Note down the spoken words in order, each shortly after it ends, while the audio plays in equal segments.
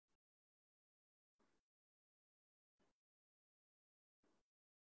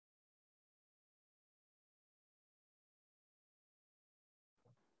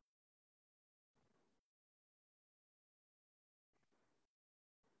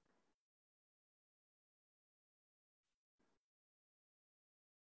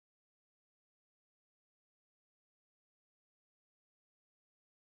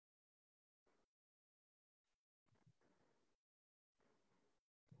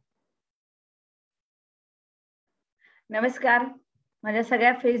नमस्कार. माझ्या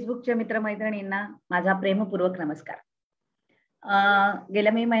सगळ्या फेसबुकच्या मित्रमैत्रिणींना माझा प्रेमपूर्वक नमस्कार.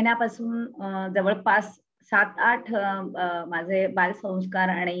 गेल्या मे महिन्यापासून जवळपास 7-8 माझे बालसंस्कार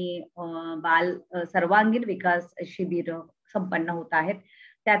आणि बाल सर्वांगीण विकास शिबिर संपन्न होत आहेत.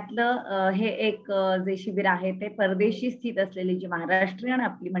 त्यातलं हे एक जे शिबिर आहे ते परदेशी स्थित असलेली जी महाराष्ट्रीयन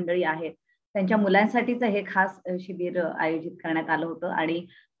आपली मंडळी आहेत त्यांच्या मुलांसाठीच हे खास शिबिर आयोजित करण्यात आलं होतं आणि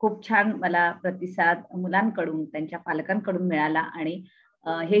खूप छान मला प्रतिसाद मुलांकडून त्यांच्या पालकांकडून मिळाला आणि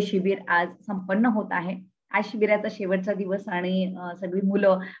हे शिबिर आज संपन्न होत आहे. आज शिबिराचा शेवटचा दिवस आणि सगळी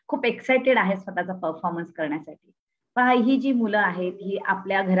मुलं खूप एक्साइटेड आहेत स्वतःचा परफॉर्मन्स करण्यासाठी. पहा, ही जी मुलं आहेत ही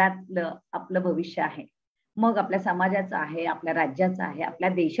आपल्या घरातलं आपलं भविष्य आहे, मग आपल्या समाजाचं आहे, आपल्या राज्याचं आहे, आपल्या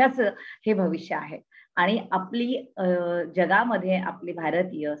देशाचं हे भविष्य आहे. आणि आपली जगामध्ये आपली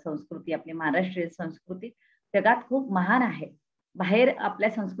भारतीय संस्कृती, आपली महाराष्ट्रीयन संस्कृती जगात खूप महान आहे. बाहेर आपल्या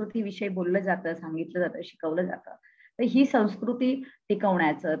संस्कृतीविषयी बोललं जातं, सांगितलं जातं, शिकवलं जातं. तर ही संस्कृती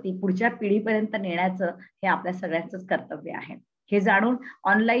टिकवण्याचं, ती पुढच्या पिढीपर्यंत नेण्याचं हे आपल्या सगळ्यांचंच कर्तव्य आहे. हे जाणून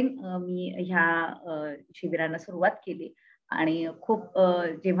ऑनलाईन मी ह्या शिबिरांना सुरुवात केली आणि खूप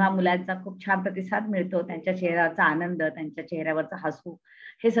जेव्हा मुलांचा खूप छान प्रतिसाद मिळतो, त्यांच्या चेहऱ्यावरचा आनंद, त्यांच्या चेहऱ्यावरचं हसू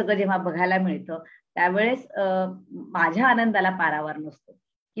हे सगळं जेव्हा बघायला मिळतं, त्यावेळेस माझ्या आनंदाला पारावार नसतो,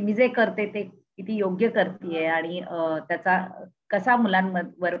 की मी जे करते ते किती योग्य करतेय आणि त्याचा कसा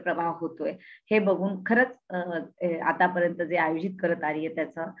मुलांवर प्रभाव होतोय हे बघून खरंच आतापर्यंत जे आयोजित करत आली आहे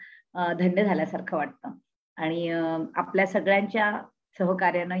त्याचं धन्य झाल्यासारखं वाटतं. आणि आपल्या सगळ्यांच्या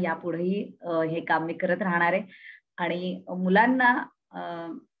सहकार्यानं यापुढेही हे काम मी करत राहणार आहे. आणि मुलांना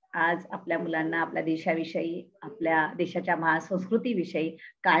आज आपल्या मुलांना आपल्या देशाविषयी, आपल्या देशाच्या महासंस्कृतीविषयी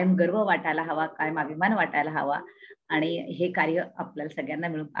कायम गर्व वाटायला हवा, कायम अभिमान वाटायला हवा आणि हे कार्य आपल्याला सगळ्यांना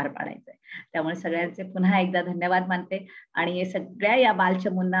मिळून पार पाडायचंय. त्यामुळे सगळ्यांचे पुन्हा एकदा धन्यवाद मानते आणि सगळ्या या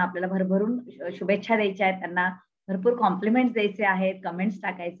बालचमूंना आपल्याला भरभरून शुभेच्छा द्यायच्या आहेत, त्यांना भरपूर कॉम्प्लिमेंट्स द्यायचे आहेत, कमेंट्स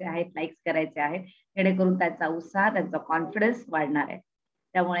टाकायचे आहेत, लाईक्स करायचे आहेत, जेणेकरून त्यांचा उत्साह, त्यांचा कॉन्फिडन्स वाढणार आहे.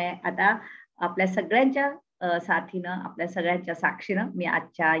 त्यामुळे आता आपल्या सगळ्यांच्या साथीनं, आपल्या सगळ्यांच्या साक्षीनं मी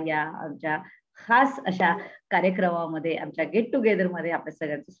आजच्या या आमच्या खास अशा कार्यक्रमामध्ये, आमच्या गेट टुगेदर मध्ये आपल्या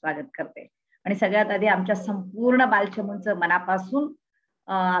सगळ्यांचं स्वागत करते. आणि सगळ्यात आधी आमच्या संपूर्ण बालचमूंचं मनापासून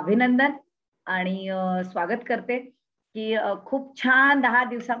अभिनंदन आणि स्वागत करते की खूप छान 10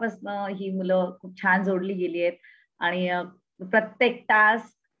 दिवसापासून ही मुलं खूप छान जोडली गेली आहेत आणि प्रत्येक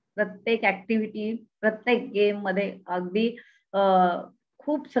टास्क, प्रत्येक ऍक्टिव्हिटी, प्रत्येक गेम मध्ये अगदी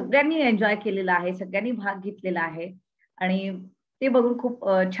खूप सगळ्यांनी एन्जॉय केलेला आहे, सगळ्यांनी भाग घेतलेला आहे आणि ते बघून खूप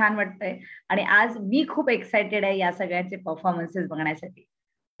छान वाटतंय. आणि आज मी खूप एक्साइटेड आहे या सगळ्यांचे परफॉर्मन्सेस बघण्यासाठी.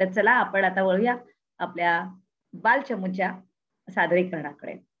 तर चला आपण आता वळूया आपल्या बालचमूच्या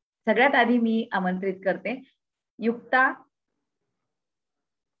सादरीकरणाकडे. सगळ्यात आधी मी आमंत्रित करते युक्ता.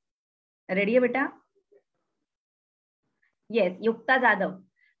 रेडी आहे बेटा? येस, युक्ता जाधव.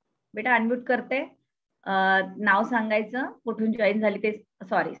 बेटा अनम्यूट करते. नाव सांगायचं, कुठून जॉईन झाली ते,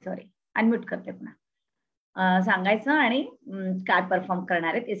 सॉरी अनम्यूट करते पुन्हा. सांगायचं आणि काय परफॉर्म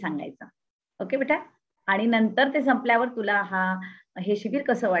करणार आहे ते सांगायचं. ओके बेटा? आणि नंतर ते संपल्यावर तुला हे शिबिर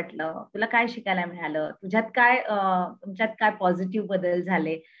कसं वाटलं, तुला काय शिकायला मिळालं, तुमच्यात काय पॉझिटिव्ह बदल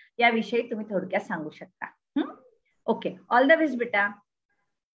झाले याविषयी तुम्ही थोडक्यात सांगू शकता. ओके, ऑल द बेस्ट बेटा.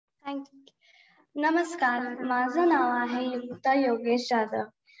 थँक्यू. नमस्कार, माझं नाव आहे युक्ता योगेश जाधव.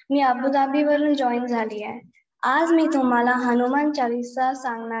 मी अबुधाबी वरून जॉईन झाली आहे. आज मी तुम्हाला हनुमान चालीसा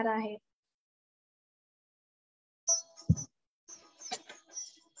सांगणार आहे.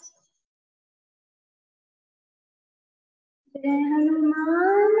 जय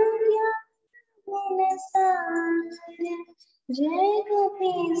हनुमान ज्ञान सागर, जय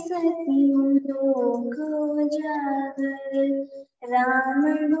कपीसति लोक उजागर,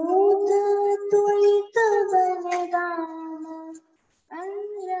 रामदूत तुलित बलधाम,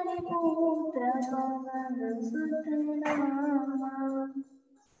 अंजनी पुत्र पवन सुत नामा.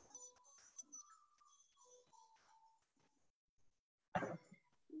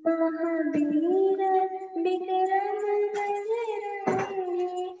 महावीर विक्रम बजरंगी,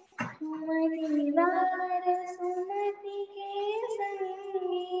 सुमति वार सुमति के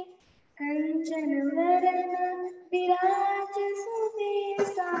संगी, कंचन वरण विराज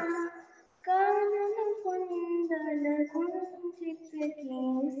सुबेसा, कानन कुंडल कुंचित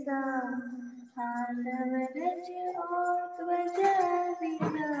केसा, हाथ वरज और ध्वजा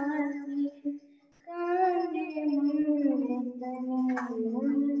विराजी, कांधे मूंज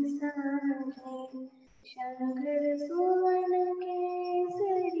तनय साजे, शंकर सुवन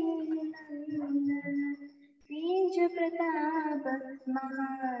केसरी नंदन, तेज प्रताप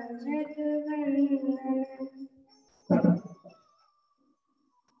महाजगवंदन.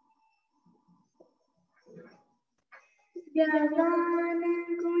 ज्ञान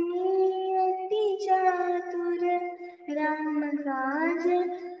गुणी अति चातुर, राम काज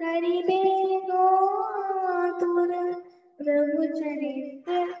करिबे गो आतुर। प्रभु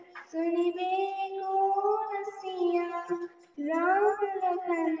चरित्र सुनिबे को रसिया, राम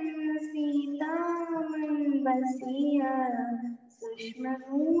लखन सीता मन बसिया। सूक्ष्म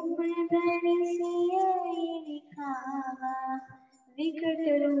रूप धरि सियहि दिखावा, विकट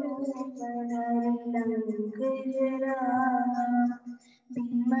रूप धरि लंक जरावा।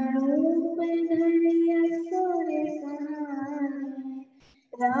 भीम रूप धरि असुर संहारे,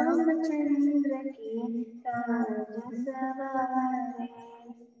 रामचंद्र के काज सवारे।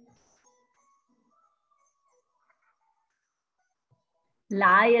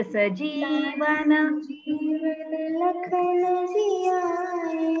 लाय सजीवन जीवन लखन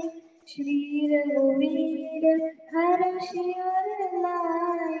जियाए, श्री रघुवीर हर्षि उर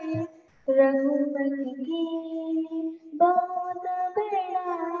लाए। रघुपति कीन्ही बहुत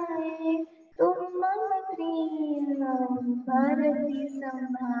बड़ाए, तुम मम प्रिय भरति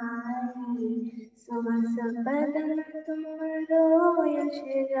संभाई। सुबस बदन तुमरो यश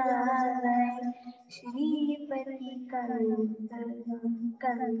गावै, श्रीपति कंठ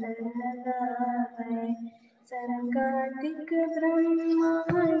लगावै। सनकादिक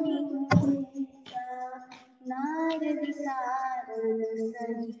ब्रह्मादि मुनीसा, नारद सारद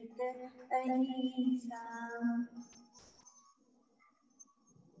सहित अहिसा।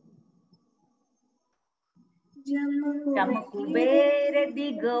 जम कुबेर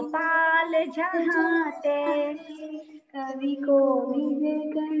दिगपाल जहाते, कवि कोविद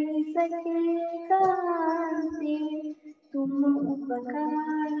कहि सके कान्ति। तुम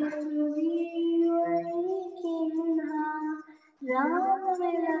उपकार सुग्रीव कीन्हा, राम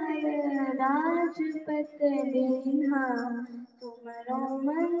मिलाय राजपत दीन्हा। तुमरो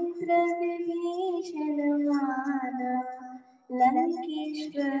मंत्र विभीषण माना,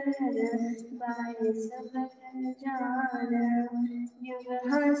 लंकेश्वर बाय सब जाना। युग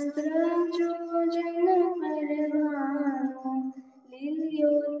सहस्त्र जो जन पर भानु,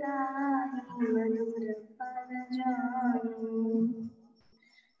 लील्यो ताहि मधुर फल जानु।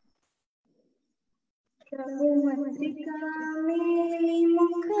 प्रभु मुद्रिका मेली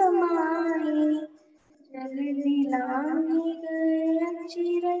मुख माही, जल्दी लांघि गए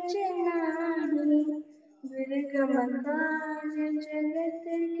अचि रचनाही। दुर्गम काज जगत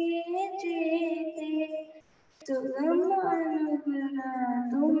के जेते, सुगम अनुग्रह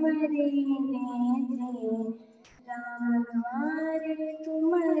तुम्हरे नेते। राम द्वारे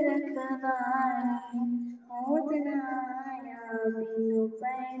तुम रखवारे, होत न आया बिनु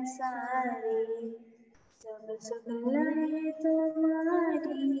पैसारे। सब सुख लहे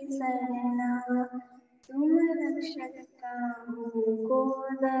तुम्हारी सरना, तुम रक्षक काहू को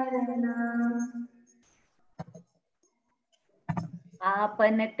डरना।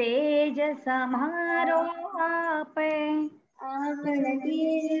 आपन तेज समारो आपै, आपन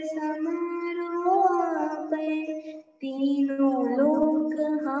तेज समारो आपै। तीनों लोक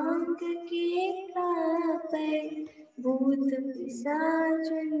हांक के कापै, भूत पिशाच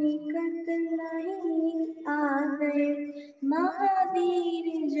निकट नहीं आवे। महावीर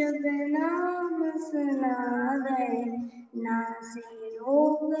जब नाम सुनावै, नासे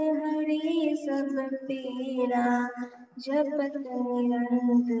रोग हरे सब पीरा। जपत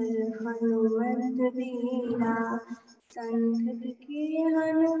निरंतर हनुमत बीरा, संकट के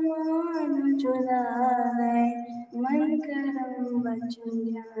हनुमान छुड़ावै। मन करम वचन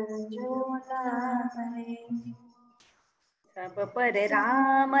ध्यान जो लावै। सब पर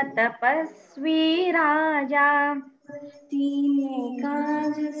राम तपस्वी राजा, तीने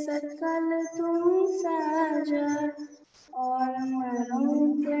काज सकल तुम साजा। और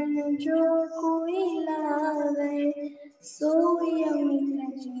मनोतन जो कोई लावै, सोई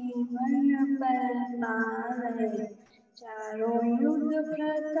अमित जीवन पर पावै। चारों युग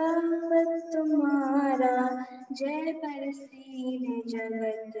प्रताप तुम्हारा, जय प्रसिद्ध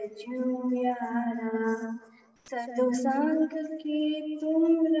जगत जियारा। साधु संग के तुम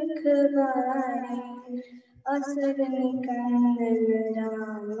रखवारे, असुर निकंदन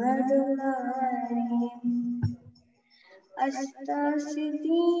राम दुलारे।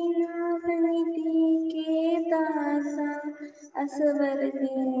 अष्टसिद्धि नवनिधि के दासा, असवर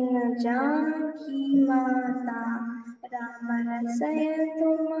दीन जानकी माता। राम रसायन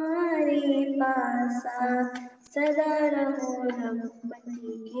तुम्हारे पासा, सदा रहो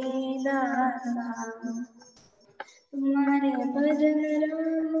रघुपति के दासा। तुम्हारे भजन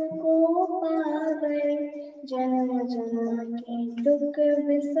राम को पावै, जन्म जन्म के दुख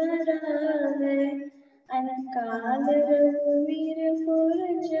बिसरावै। अनकाल रघुवीर पुर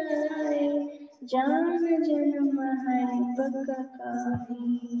जाय, जान जन्म हरि बक काही,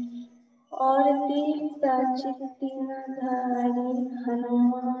 और तीर्थाची तीन धारी,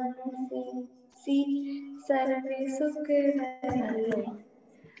 हनुमान से सर्वे सुख रहे,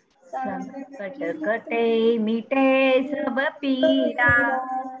 संकट कटे मिटे सब पीरा,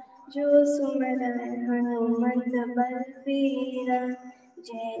 जो सुमिरन हनुमत बलबीरा।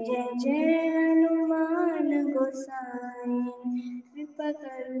 जय जय जय हनुमान गोसाई, कृपा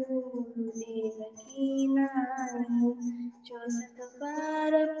करो गुरुदेव की नाई। जो सत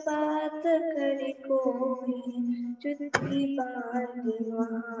बार पात करे कोई, चुटकी बांधे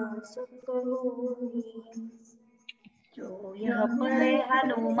वहाँ सुख होई। जो यह पढ़े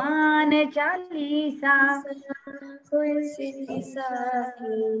हनुमान चालीसा, होय सिद्धि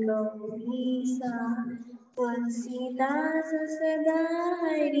साखी गौरीसा। तुलसीदास सदा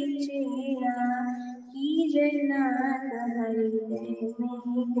हरिचेरा, कीजय नाथ हृदय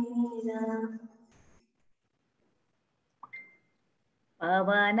में तेरा।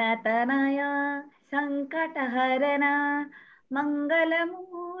 पवन तनया संकट हरना, मंगल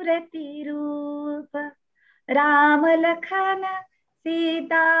मूर्ति रूप, राम लखन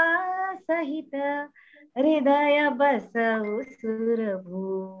सीता सहित, हृदय बसहु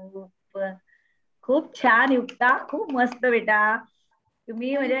सुरभूप. खूप छान युक्ता, खूप मस्त बेटा.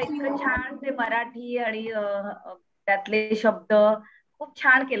 तुम्ही म्हणजे इतकं छान ते मराठी आणि त्यातले शब्द खूप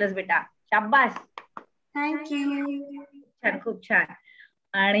छान केलंस बेटा. शाबास. थँक्यू. छान, खूप छान.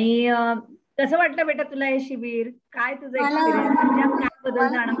 आणि कसं वाटलं बेटा तुला हे शिबिर? काय तुझं मला एक्सपिरियन्स? काय बदल मला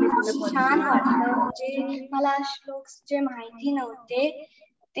जाणवले तुझ्या खूप छान वाटलं. मध्ये? म्हणजे मला श्लोक जे माहिती नव्हते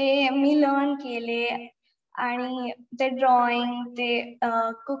ते मी लर्न केले, आणि ते ड्रॉइंग, ते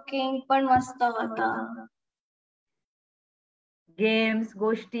कुकिंग पण मस्त होतं. गेम्स,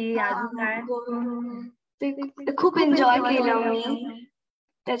 गोष्टी, अजून काय? ते खूप एन्जॉय केलं मी.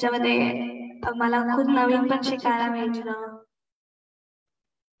 त्याच्यामध्ये मला खूप नवीन पण शिकायला भेटलं.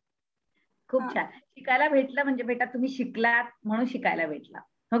 खूप छान. शिकायला भेटलं म्हणजे बेटा तुम्ही शिकलात म्हणून शिकायला भेटला,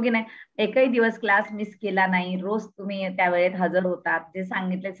 हो की नाही? एकही दिवस क्लास मिस केला नाही, रोज तुम्ही त्या वेळेत हजर होतात, जे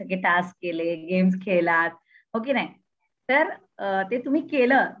सांगितले सगळे टास्क केले, गेम्स खेळलात, हो की नाही? तर ते तुम्ही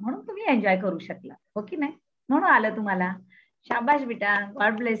केलं म्हणून तुम्ही एन्जॉय करू शकला, हो की नाही? म्हणून आलं तुम्हाला. शाबाश बेटा,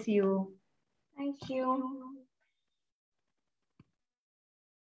 गॉड ब्लेस यू. थँक्यू.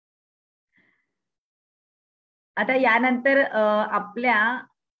 आता यानंतर आपल्या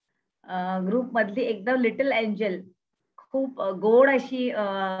ग्रुप मधली एकदम लिटल एंजल, खूप गोड अशी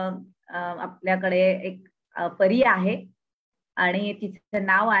आपल्याकडे एक परी आहे आणि तिचं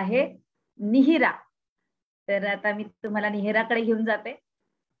नाव आहे निहिरा. तर आता मी तुम्हाला निहिराकडे घेऊन जाते.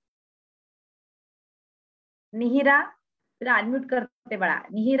 निहिरा, तुला अनम्यूट करते बाळा.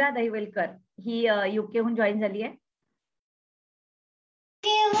 निहिरा दहिवेलकर ही UK हून जॉईन झाली आहे.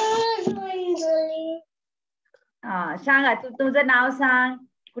 सांगा, तू तुझं नाव सांग,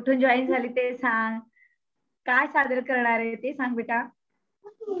 कुठून जॉईन झाली ते सांग, काय सादर करणार आहे ते सांग बेटा.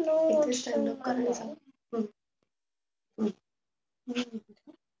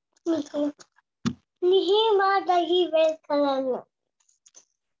 निहिरा दहिवेलकर.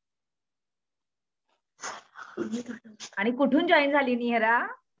 आणि कुठून जॉईन झाली निहिरा?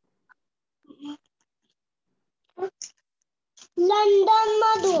 लंडन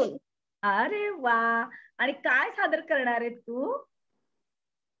मधून. अरे वा. आणि काय सादर करणार आहे तू?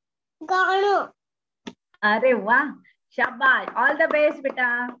 गाणं. अरे वा, शाबाश, ऑल द बेस्ट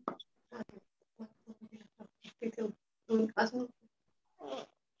बेटा.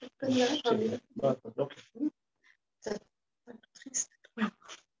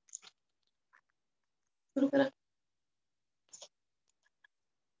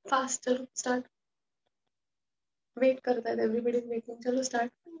 फास्ट, चलो स्टार्ट. वेट करतायत, एव्हरीबडी इज वेटिंग. चलो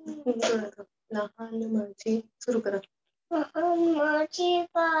स्टार्ट. लहान माझी, सुरू करा. लहान माझी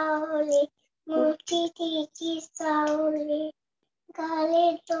पावले, मोठी तिची सावली,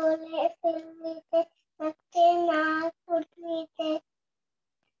 गाले डोले फिरविते, नक्की नाक फुटविते,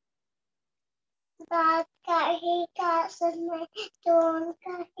 दात काही घासत नाही, तोंड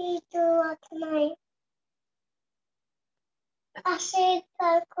काही धुवत नाही, असे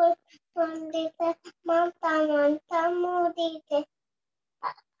करकून तोंडीते, म्हणता म्हणता मोडीते,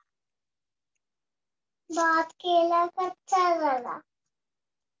 भात केला कच्चा झाला,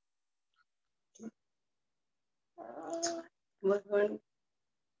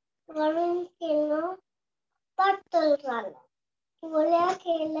 वरून केलं पातळ झालं, पोळ्या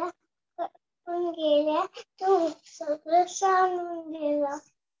केल्या करून गेल्या, तू सगळं सांगून गेला.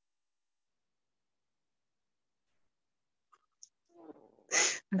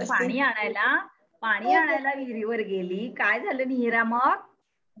 पाणी आणायला विहिरीवर गेली, काय झालं निहिरा मग?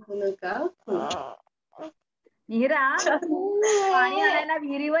 हो नका. निहिरा पाणी आणायला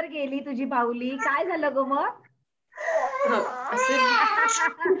विहिरीवर गेली तुझी बाहुली, काय झालं ग मग?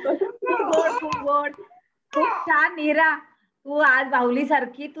 खूप गोड खूप गोड, खूप छान. निहिरा तू आज बाहुली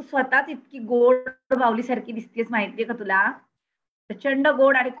सारखी, तू स्वतःच इतकी गोड बाहुली सारखी दिसतेस, माहितीये का तुला? प्रचंड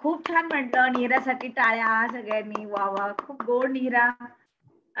गोड आणि खूप छान म्हटलं. निहिरासाठी टाळ्या सगळ्यांनी. वा वा, खूप गोड निहिरा,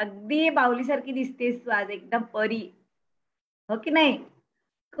 अगदी बाहुली सारखी दिसतेस तू आज, एकदम परी, हो की नाही?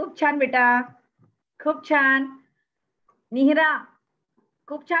 खूप छान बेटा, खूप छान. निहिरा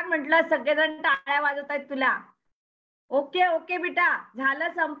खूप छान म्हटलं, सगळेजण टाळ्या वाजवत आहेत तुला. ओके ओके बेटा, झालं,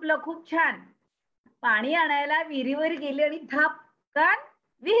 संपलं, खूप छान. पाणी आणायला विहिरीवर गेली आणि धापकन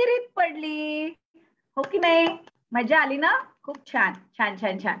विहिरीत पडली, हो की नाही? मजा आली ना? खूप छान छान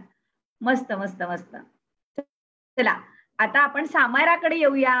छान छान, मस्त मस्त मस्त. चला आता आपण सामायराकडे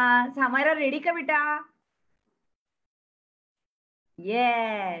येऊया. सामायरा रेडी का बेटा?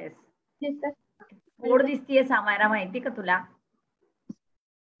 येस, गोड दिसतीये सामायरा, माहिती का तुला?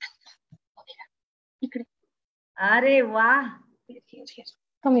 अरे वाह,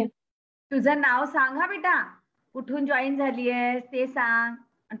 तुझं नाव सांग हा बेटा, कुठून जॉईन झालीयस ते सांग,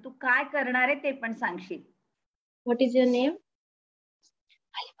 आणि तू काय करणार आहे ते पण सांगशील. What is your name?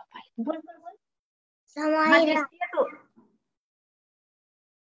 बोल बोल बोल. हा, दिसतीये तू,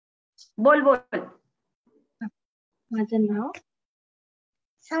 बोल बोल. माझं नाव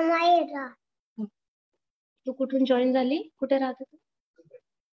समायरा. तू कुठून जॉईन झाली? कुठे राहते तू?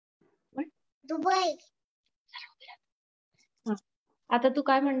 दुबई. आता तू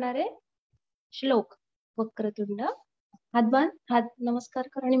काय म्हणणार आहे? श्लोक. वक्रतुंड, हात बांध, हात नमस्कार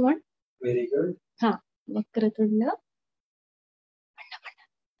कर आणि म्हण. Very good. हा, वक्रतुंड.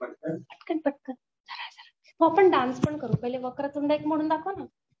 पटकन पटकन, जरा जरा. हो, आपण डान्स पण करू. पहिले वक्रतुंड एक म्हणून दाखव ना.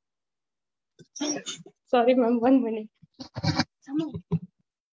 Sorry ma'am, 1 minute.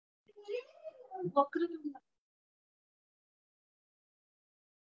 वक्रतुंड.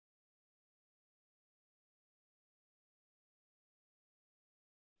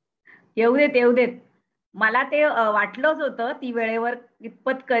 येऊ देत येऊ देत, मला ते वाटलंच होतं ती वेळेवर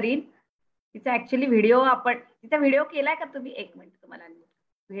कितपत करीन. तिचा ऍक्च्युली व्हिडिओ आपण, तिचा व्हिडिओ केलाय का तुम्ही? एक मिनिट, तुम्हाला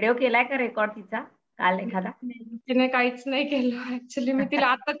व्हिडिओ केलाय का रेकॉर्ड तिचा काल एखादा? तिने काहीच नाही केलं ऍक्च्युली. मी तिला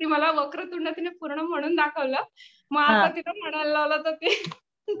आता, ती मला वक्रतुंड तिने पूर्ण म्हणून दाखवलं, मग आता तिला म्हणायला लावलं तर ते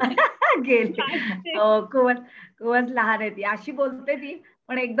गेले. खूपच लहान आहे ती, अशी बोलते ती,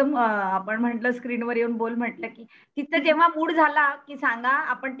 पण एकदम आपण म्हंटल स्क्रीनवर येऊन बोल म्हटलं की तिचं जेव्हा मूड झाला की सांगा,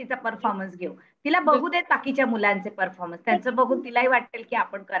 आपण तिचा परफॉर्मन्स घेऊ. तिला बघू देत बाकीच्या मुलांचे परफॉर्मन्स, त्यांचं बघून तिलाही वाटेल की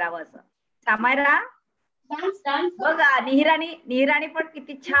आपण करावं असं. सामायरा बघा, निहिराने पण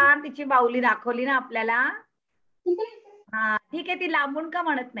किती छान तिची बाहुली दाखवली ना आपल्याला. हा ठीक आहे, ती लांबून का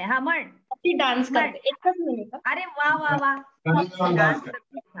म्हणत नाही? हा म्हण, ती डान्स करते. एकच मिनिट. अरे वा वा वा, डान्स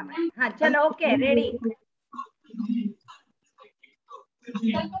करते. हा चलो, ओके, रेडी.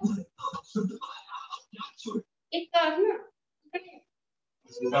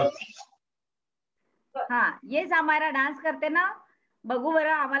 हा, ये सामायरा, डान्स करते ना, बघू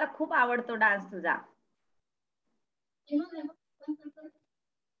बरं, आम्हाला खूप आवडतो डान्स तुझा.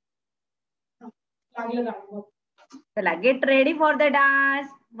 चला, get ready for the dance.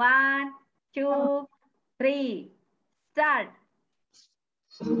 1 2 3 start.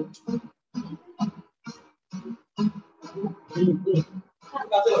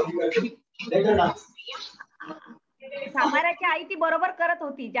 सामायराची आई ती बरोबर करत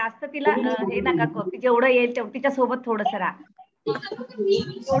होती, जास्त तिला हे नका करू, ती जेवढं येईल तेवढं तिच्या सोबत थोडस राहा.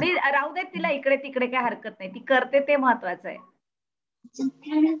 थोडी राहू देत तिला, इकडे तिकडे काय हरकत नाही, ती करते ते महत्वाचं आहे.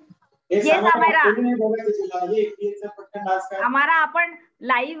 ये सामायरा, आम्हाला आपण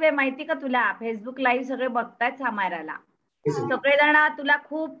लाईव्ह आहे, माहिती का तुला? फेसबुक लाईव्ह सगळे बघतायत सामायराला, सगळेजण तुला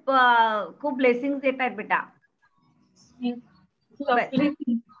खूप खूप ब्लेसिंग देत आहेत बेटा.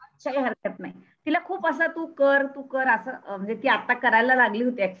 काही हरकत नाही, तिला खूप असं तू कर असं, म्हणजे ती आता करायला लागली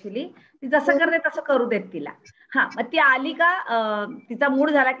होती ऍक्च्युली, ती जसं करते तसं करू देत तिला. हा, मग ती आली का तिचा मूड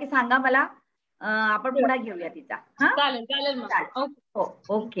झाला की सांगा मला, आपण पुन्हा घेऊया तिचा. हा चालेल चालेल. हो,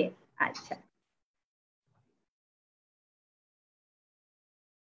 ओके, अच्छा.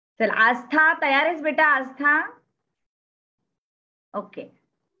 चल, आस्था तयार आहेस बेटा? आस्था, ओके.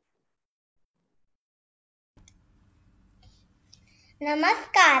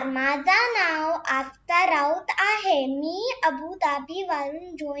 नमस्कार, माझं नाव आस्था राऊत आहे. मी अबुधाबी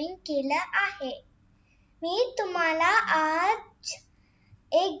वरून जॉईन केलं आहे. मी तुम्हाला आज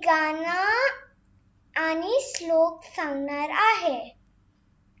एक गाणं आणि श्लोक सांगणार आहे.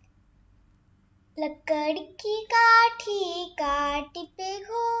 लकड़ की काठी काठी पे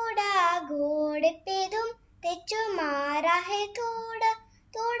घोड़ा, घोड़े पे दुम, तेचो मारा है थोड़ा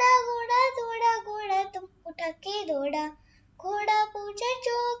थोड़ा दोडा घोडा पूछा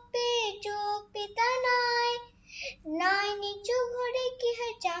चौक पे तनाए नाय नीचू घोड़े की है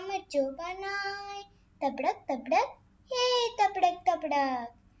चामचो बनाए तबड़क तबड़क हे तबड़क तबड़क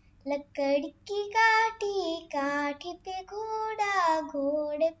लकड़ी की काठी पे घोड़ा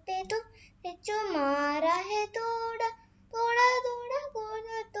घोड़े पे जो मारा है तोड़ा तोड़ा तोड़ा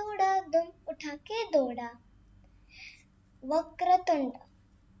घोड़ा तोड़ा दुम उठा के दौड़ा वक्रतुंड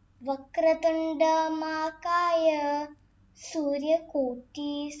वक्रतुंड महाकाय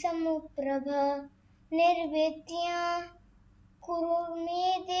सूर्यकोटि समप्रभ निर्विघ्नं कुरु मे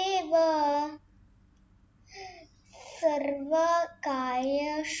देव सर्वकार्येषु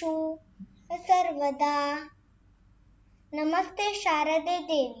सर्वदा नमस्ते शारदे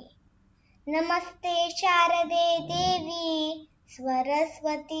देवी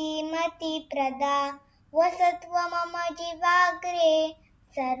सरस्वती मति प्रदा वसत्व मम जीवाग्रे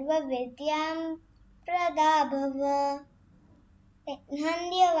सर्वविद्यां प्रदा भव.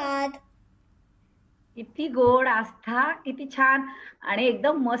 धन्यवाद. किती गोड आस्था, किती छान आणि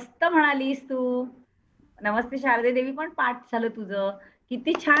एकदम मस्त म्हणालीस तू. नमस्ते शारदे देवी पण पाठ झालं तुझं.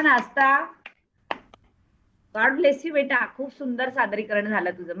 किती छान आस्था. गॉड ब्लेस यू बेटा. खूप सुंदर सादरीकरण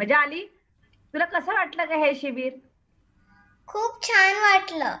झालं तुझं. मजा आली. तुला कसं वाटलं का हे शिबिर? खूप छान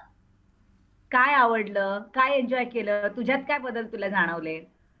वाटलं. काय आवडलं, काय एन्जॉय केलं, तुझ्यात काय बदल तुला जाणवले?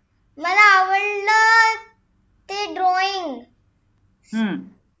 मला आवडलं ते ड्रॉइंग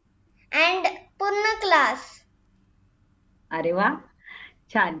अँड पूर्ण क्लास. अरे वा,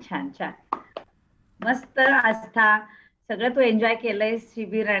 छान छान छान, मस्त आस्था. सगळं तू एन्जॉय केलंयस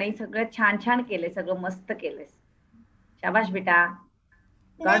शिबिर आणि सगळं छान छान केलंय, सगळं मस्त केलंयस. शाबाश बेटा.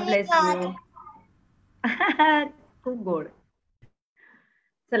 God bless you. खूप गोड.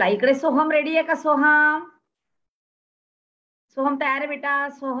 चला इकडे सोहम रेडी आहे का? सोहम, सोहम तयार आहे बेटा?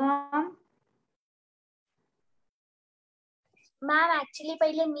 सोहम मॅम ऍक्च्युली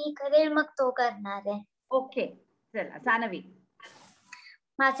पहिले मी करेल मग तो करणार आहे. ओके चला. सानवी.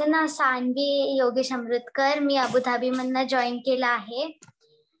 माझं नाव सानवी योगेश अमृतकर. मी अबुधाबी मधनं जॉईन केलं आहे.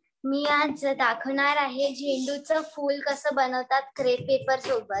 मी आज दाखवणार आहे झेंडूचं फूल कसं बनवतात क्रेप पेपर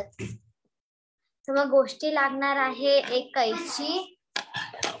सोबत. तर मग गोष्टी लागणार आहे एक कैची,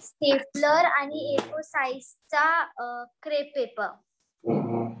 स्टेपलर आणि A4 साईजचा क्रेप पेपर.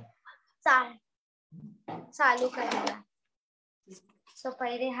 चालू करायला. सो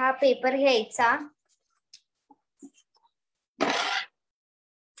पहिले हा पेपर घ्यायचा.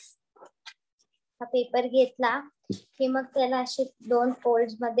 हा पेपर घेतला की मग त्याला असे 2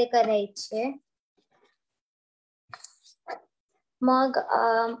 फोल्ड मध्ये करायचे. मग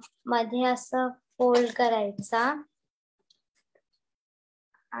मध्ये असं फोल्ड करायचा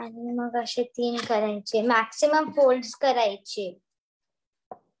आणि मग असे 3 करायचे. मॅक्सिमम फोल्ड्स करायचे.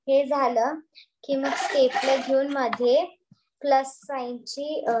 हे झालं की मग स्टेपलर घेऊन मध्ये प्लस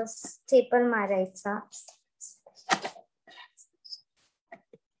साइनची स्टेपल मारायचा.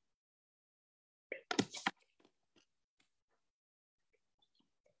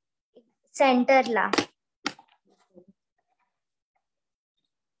 सेंटरला.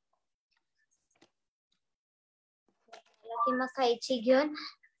 की मग कैची घेऊन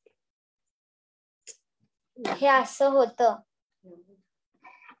हे असं होतं.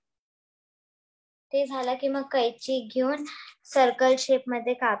 ते झालं की मग कैची घेऊन सर्कल शेप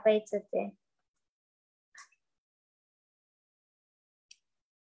मध्ये कापायचं ते.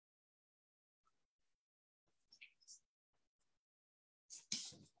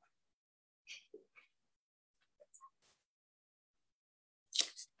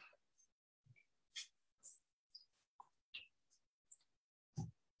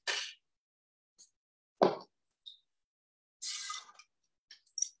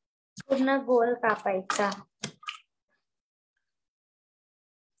 पूर्ण गोल कापायचा.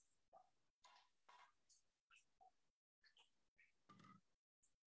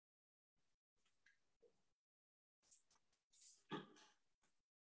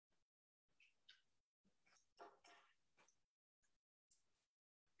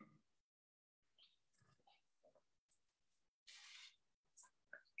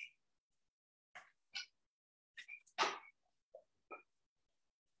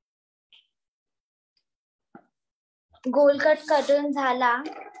 गोल कट करून झाला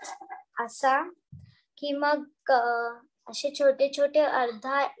असा की मग असे छोटे छोटे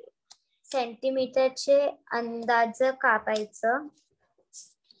अर्धा सेंटीमीटरचे अंदाज कापायचं.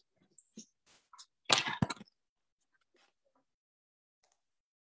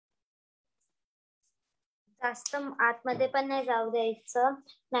 जास्त आतमध्ये पण नाही जाऊ द्यायचं,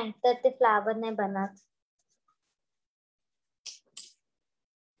 नाहीतर ते फ्लावर नाही बनत.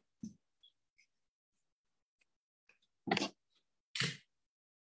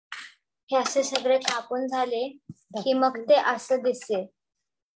 हे असे सगळे कापून झाले की मग ते असं दिसेल.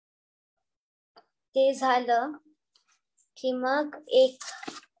 ते झालं की मग एक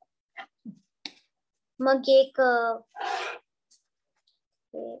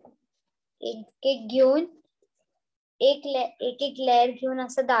घेऊन एक लेअर घेऊन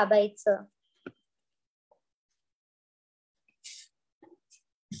असं दाबायचं.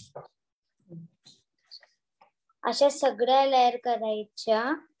 अशा सगळ्या लेअर करायच्या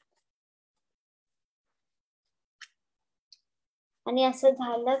आणि असं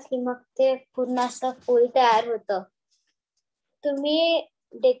झालं की मग ते पूर्ण असं फुल तयार होतं. तुम्ही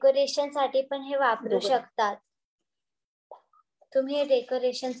डेकोरेशन साठी पण हे वापरू शकतात.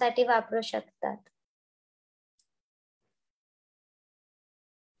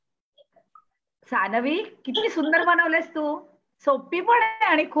 सानवी, किती सुंदर बनवलेस तू. सोपी पण आहे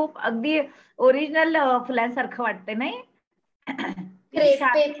आणि खूप अगदी ओरिजिनल फुलांसारखं वाटते नाही. क्रेप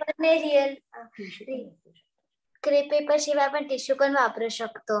पेपरने क्रेप पेपर शिवाय पण टिश्यू पण वापरू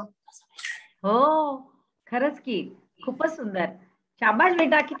शकतो. हो, खरंच की खूपच सुंदर. शाबाश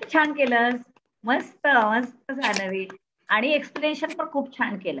बेटा, किती छान केलंस. मस्त मस्त सानवी. आणि एक्सप्लेनेशन पण खूप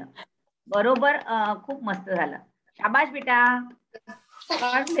छान केलं. बरोबर, खूप मस्त झालं. शाबाश बेटा.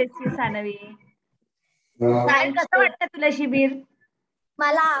 God bless you Saanvi. कसं वाटतं तुला शिबिर?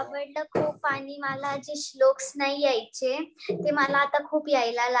 मला आवडलं खूप आणि मला जे श्लोक्स नाही यायचे ते मला आता खूप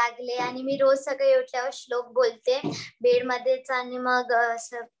यायला लागले आणि मी रोज सगळे उठल्यावर श्लोक बोलते बेड मध्येच आणि मग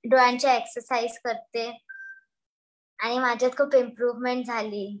डोळ्यांच्या एक्सरसाइज करते आणि माझ्यात खूप इम्प्रूव्हमेंट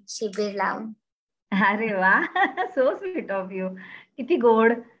झाली शिबिर लावून. अरे वा, सो स्वीट ऑफ यू. किती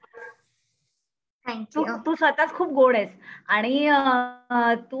गोड. थँक्यू. तू स्वतःच खूप गोड आहेस आणि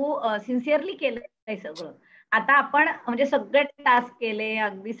तू सिन्सिअरली केलंय सगळं. आता आपण म्हणजे सगळे टास्क केले,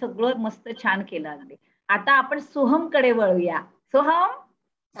 अगदी सगळं मस्त छान केलं अगदी. आता आपण सोहम कडे वळूया. सोहम,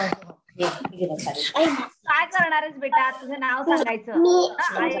 काय करणार आहेस बेटा? तुझं नाव सांगायचं.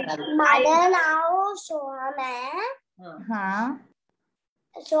 माझं नाव सोहम आहे. हा,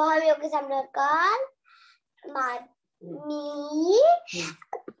 सोहम योगेश आंबेडकर.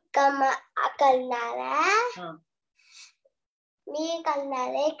 मी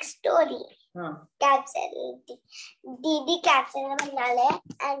करणार एक स्टोरी. कॅप्चर दीदी कॅप्चर म्हणणार आहे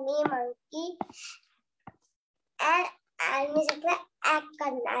आणि मंकी आणि सगळं ऍक्ट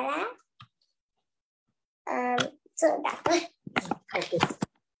करणार आहे.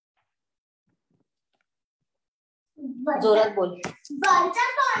 जोरात बोल. Once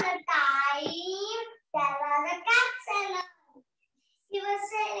upon a time, there was a cat seller. He was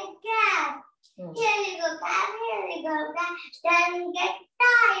selling cat. Here you go, cat. Here you go, cat. Then get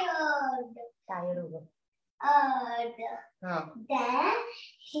tired. Then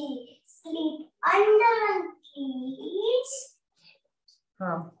he sleep under one trees.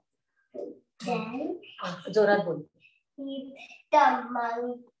 Then जोरात बोल. the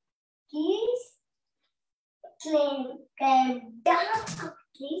monkeys came down the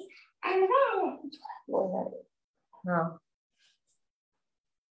trees and ran.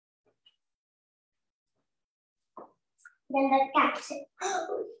 Then the cat said,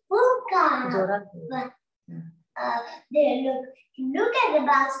 "Oh God!" They look at the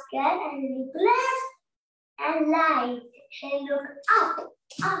basket and look left and right and look up.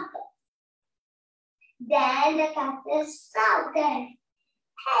 Then the cat shouted,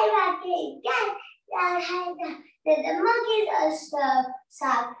 "Hey, monkey, get down!" Then the monkeys also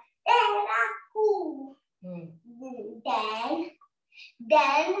shouted, "Hey, Raku!"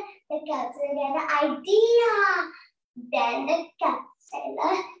 Then the cat said an idea. Then the cat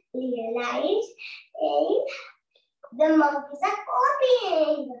seller realized, hey, the monkeys are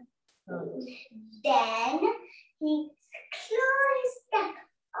copying. Then he threw his cat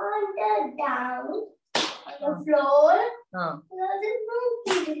on the floor. The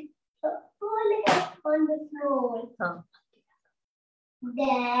monkey falling on the floor.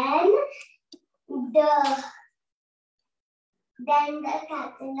 Then the cat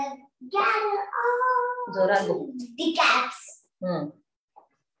seller gathered all the cats.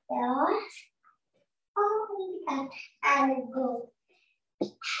 All the cats and go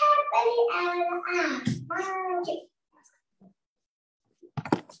happily ever after.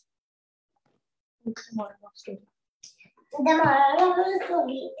 The moral of the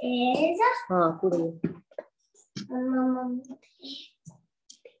story is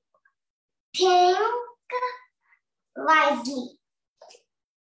think wisely.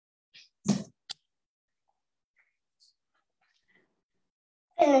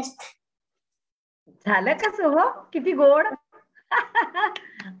 Finished. झालं का सोहम? किती गोड.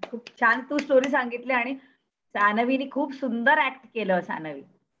 खूप छान तू story सांगितली आणि सानवीने खूप सुंदर ऍक्ट केलं. सानवी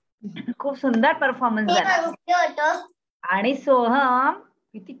खूप सुंदर परफॉर्मन्स झाला. आणि सोहम,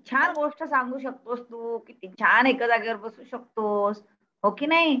 किती छान गोष्ट सांगू शकतोस तू, किती छान एका जागेवर बसू शकतोस, हो की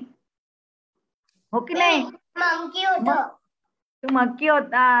नाही? हो की नाही? मंकी होतो. तू मंकी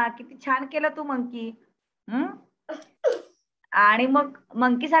होता, किती छान केलं तू मंकी. आणि मग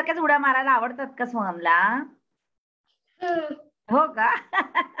मंकी सारख्याच उड्या मारायला आवडतात का सोहमला? हो का?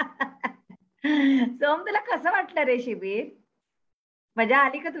 सोहम, तुला कसं वाटलं रे शिबिर? मजा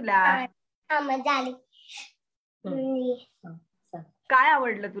आली का तुला? मजा आली. काय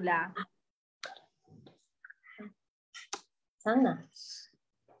आवडलं तुला? सांग ना,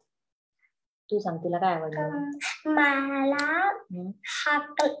 तू सांग, तुला काय आवडलं? मला हा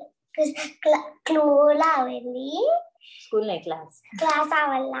क्लू आवडली. स्कूल नाही, क्लास. क्लास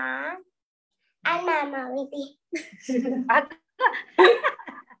आवडला आणि मॅम आवडली.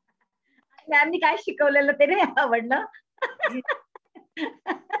 मॅमनी काय शिकवलेलं ते नाही आवडलं?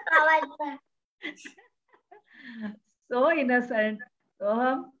 आवडलं. So innocent.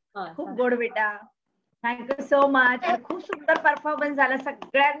 सोहम, खूप सांग. गोड बेटा. Thank you so much. आणि खूप सुंदर परफॉर्मन्स झाला.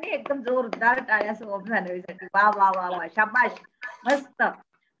 सगळ्यांनी एकदम जोरदार टाळ्या सोहम जान्हवीसाठी. वा वा वा वा, शाबाश, मस्त.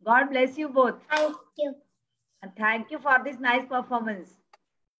 God bless you both. Thank you. Thank you for this nice performance.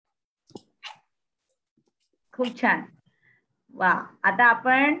 खूप छान. वा. आता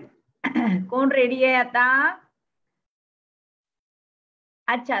आपण कोण रेडी आहे आता?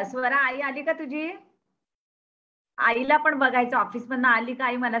 अच्छा, स्वरा, आई आली का तुझी? आईला पण बघायचं, ऑफिस मधनं आली का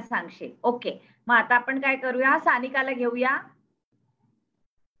आई मला सांगशील. ओके, मग आता आपण काय करूया, सानिकाला घेऊया.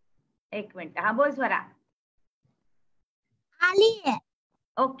 एक मिनिट. हा, बोल स्वरा. आली आहे.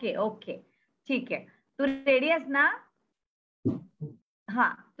 ओके ओके, ठीक आहे. तू रेडी आहेस ना? हा,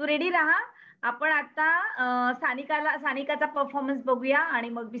 तू रेडी राहा. आपण आता सानिकाचा परफॉर्मन्स बघूया आणि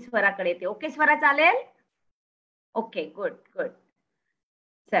मग मी स्वराकडे येते. ओके स्वरा, चालेल? Okay, good good.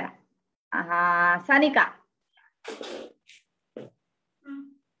 चला. हा, सानिका,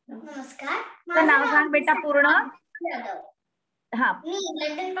 नमस्कार. तुझं नाव सांग बेटा पूर्ण. हा, मी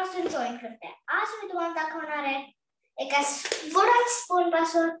लंडन पासून जॉईन करते. आज मी तुम्हाला दाखवणार आहे एका वुडन स्पून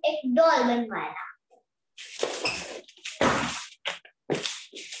पासून एक डॉल बनवायला.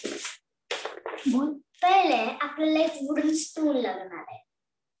 पहिले आपल्याला एक वुडन स्पून लागणार आहे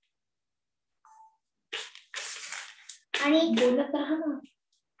आणि बोलत राहा ना.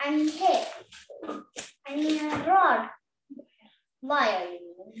 आणि हे आणि रॉड, वायर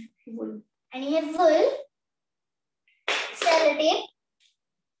आणि हे wool, sellotape,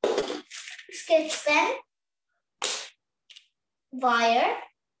 sketch pen, wire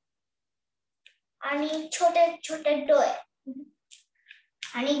आणि छोटे छोटे डोळे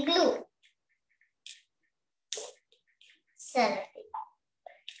आणि ग्लू, सेलोटेप.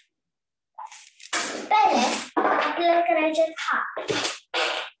 पहिले आपल्याला करायचे हात.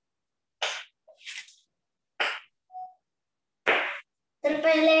 तर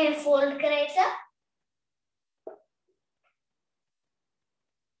पहिले फोल्ड करायचं.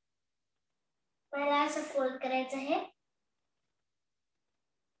 पहिला असं फोल्ड करायचं आहे.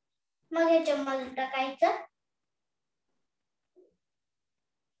 मग ह्याच्यामध्ये टाकायचं.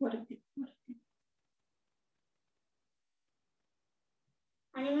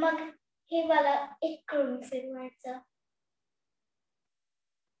 आणि मग हे वाला इकडून फिरवायचं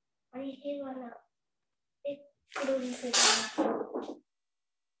आणि हे वाला इकडून फिरवायचं.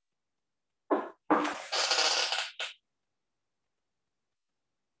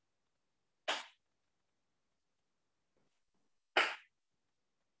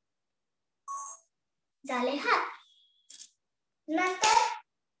 झाले हात. नंतर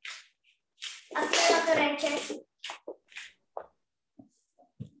आपल्याला करायचे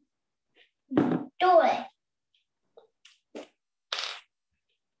डोळे.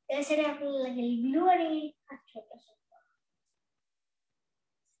 त्यासाठी आपल्याला लागेल ग्लू आणि हात छोटासा.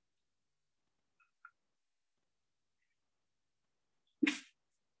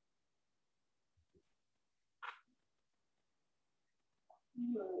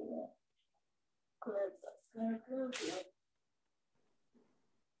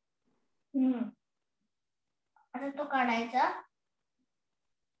 आता तो काढायचा.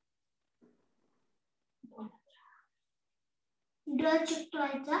 डोळा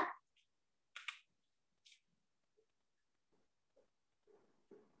चिकटवायचा.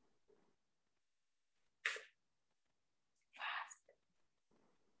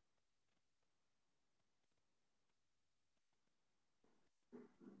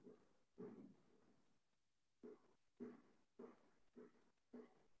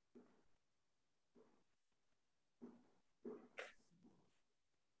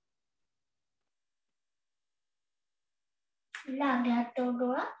 लागला तो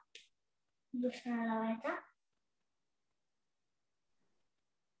डोळा. दुसरा लावायचा.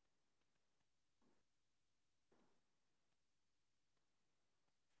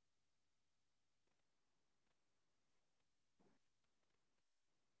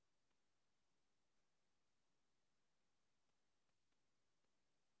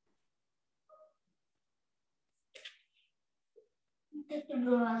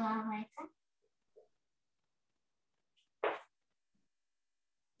 डोळा लावायचा.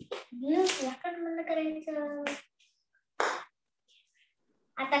 लाकड बंद करायचं.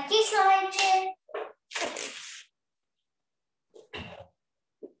 आता केस लावायचे.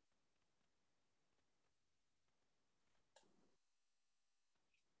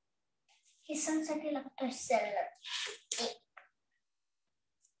 केसांसाठी लागतो सॅलड.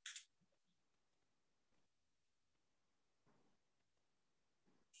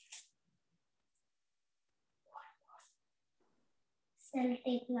 सेल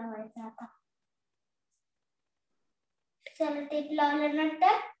टेप लावायचा. आता सेल टेप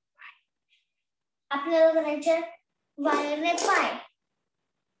लावल्यानंतर आपल्याला करायचे वायरने पाय.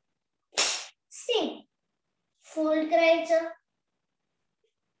 फोल्ड करायचं,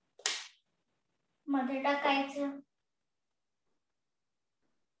 मध्ये टाकायचं.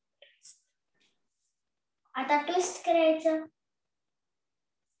 आता ट्विस्ट करायचं.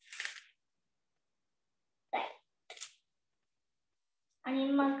 आणि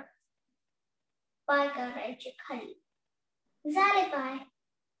मग पाय करायचे खाली. झाले पाय.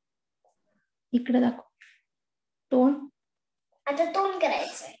 इकडे दाखव. तोंड. आता तोंड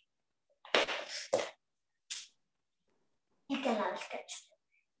करायचंय. इथे लाल स्केच.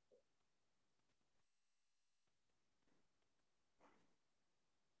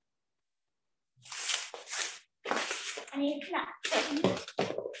 आणि इथला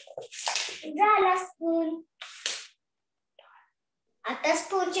झाला स्पून. आता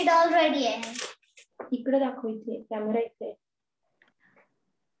स्पूनची डॉल रेडी आहे. इकडे दाखव. इथे कॅमेरा इथे.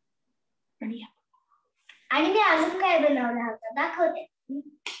 आणि मी अजून काय बनवलं होतं दाखवते.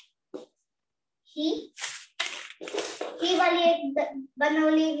 ही वाली एक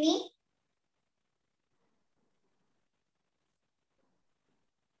बनवली मी.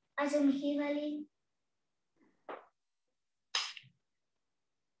 अजून ही वाली,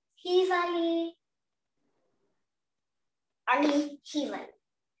 ही वाली आणि ही वाली.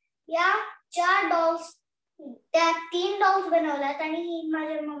 या 4 डॉल्स, त्या 3 डॉल्स बनवल्यात आणि ही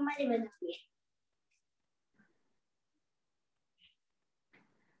माझ्या मम्माने बनवली.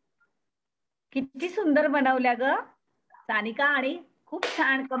 किती सुंदर बनवल्या ग सानिका. आणि खूप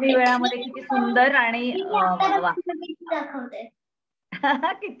छान. कमी वेळामध्ये किती सुंदर. आणि दाखवते.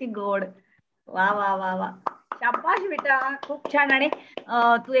 किती गोड. वा वा वा वा. शाबाश बेटा, खूप छान. आणि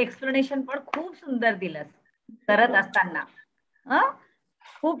तू एक्सप्लेनेशन पण खूप सुंदर दिलंस करत असताना.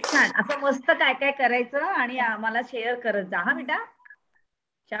 खूप छान. असं मस्त काय काय करायचं आणि आम्हाला शेअर करत जा हा बेटा.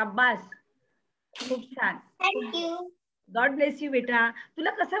 शाबाश, खूप छान. थँक्यू. गॉड ब्लेस यू बेटा.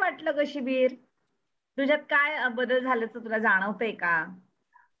 तुला कसं वाटलं ग शिबीर? तुझ्यात काय बदल झाल्याचं तुला जाणवतंय का?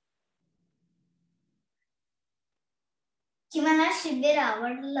 की मला शिबिर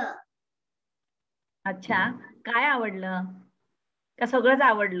आवडलं. अच्छा, काय आवडलं? का सगळंच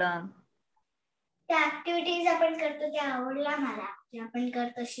आवडलं? त्या ऍक्टिव्हिटीज आपण करतो त्या आवडल्या मला, जे आपण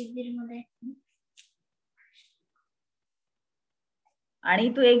करतो शिबिर मध्ये. आणि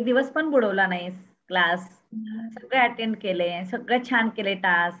तू एक दिवस पण बुडवला नाहीस क्लास. सगळे अटेंड केले, सगळे छान केले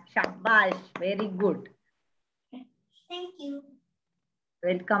टास्क. शाबाश, व्हेरी गुड. थँक्यू.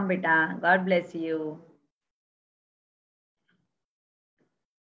 वेलकम बेटा. God bless you.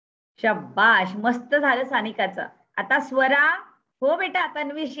 शाबाश, मस्त झालं सानिकाचं. आता स्वरा. हो बेटा,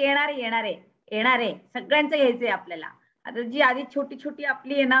 तन्वीश येणारे सगळ्यांचं घ्यायचंय आपल्याला. आता जी आधी छोटी छोटी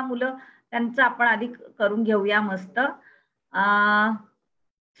आपली आहे ना मुलं, त्यांचं आपण आधी करून घेऊया मस्त.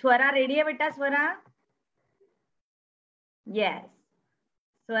 स्वरा रेडी आहे बेटा? स्वरा, येस.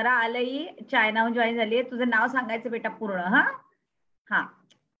 स्वरा आलई, चायनाहून जॉईन झाली आहे. तुझं नाव सांगायचं बेटा पूर्ण. हा,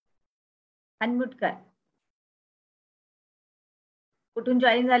 अनम्यूट कर. कुठून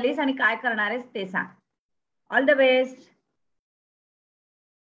जॉईन झालीस आणि काय करणार आहेस ते सांग. All the best.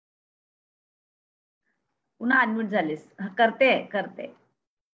 पुन्हा अनम्यूट झालीस. करते.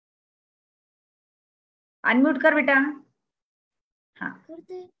 अनम्यूट कर बेटा.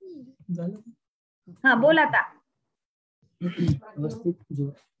 हा बोल आता.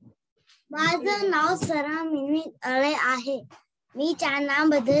 माझं नाव सरा मिनी अळे आहे. मी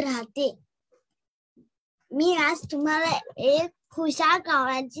चायनामध्ये राहते. मी आज तुम्हाला एक खुशाल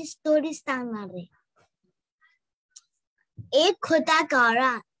कावळ्याची स्टोरी सांगणार आहे. एक होता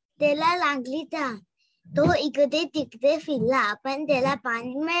कावळा, त्याला लागली तहान. तो इकडे तिकडे फिरला, पण त्याला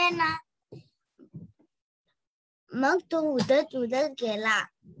पाणी मिळेना. मग तो उडत उडत गेला.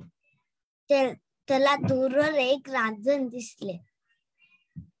 त्याला दूरवर एक रांजण दिसले.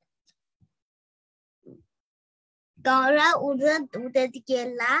 कावळा उडत उडत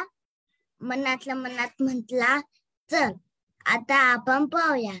गेला. मनातल्या मनात म्हटला, चल आता आपण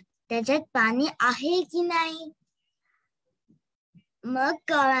पाहूया त्याच्यात पाणी आहे की नाही. मग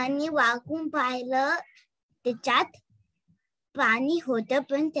कावळ्याने वाकून पाहिलं. त्याच्यात पाणी होतं,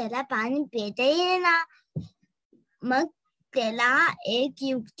 पण त्याला पाणी पिता येईना. मग त्याला एक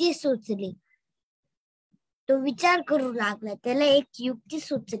युक्ती सुचली. तो विचार करू लागला. त्याला एक युक्ती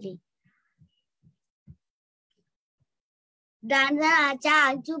सुचली. रांजणाच्या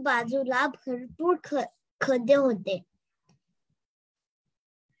आजूबाजूला भरपूर खड्डे होते.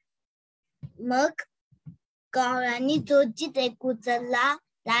 मग कावळ्याने चोचीत एक उचलला,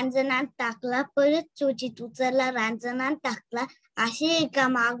 रांजणात टाकला, परत चोचीत उचलला, रांजणात टाकला. असे एका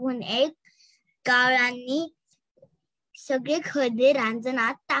मागून एक कावळ्यांनी सगळे खड्डे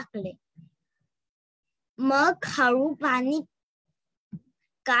रांजणात टाकले. मग हळू पाणी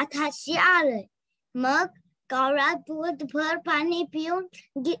काठाशी आले. मग कावळा पोटभर पाणी पिऊन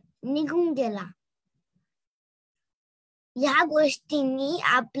निघून गेला. या गोष्टींनी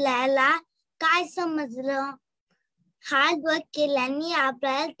आपल्याला काय समजलं? हार्ड वर्क केल्याने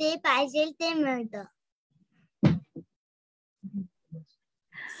आपल्याला ते पाहिजे ते मिळतं.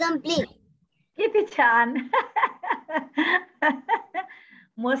 संपली. किती छान.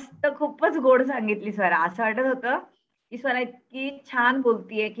 मस्त, खूपच गोड सांगितली स्वरा. असं वाटत होतं की स्वरा इतकी छान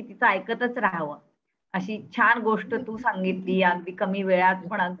बोलतीये की तिचं ऐकतच राहावं. अशी छान गोष्ट तू सांगितली, अगदी कमी वेळात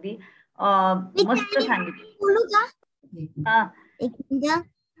पण अगदी मस्त सांगितली. बोलू का? हा, एक मिनिट.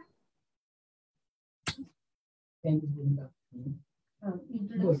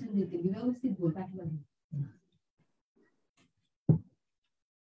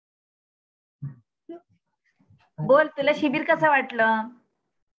 बोल, तुला शिबिर कसं वाटलं?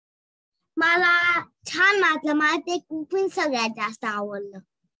 मला छान वाटलं. मला ते कुकिंग सगळ्यात जास्त आवडलं.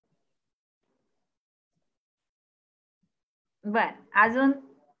 बर, अजून?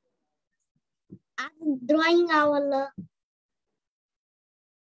 ड्रॉइंग आवडलं.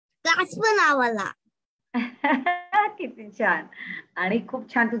 क्लास पण आवडला. किती छान. आणि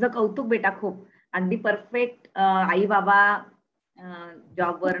खूप छान, तुझं कौतुक बेटा. खूप अगदी परफेक्ट. आई बाबा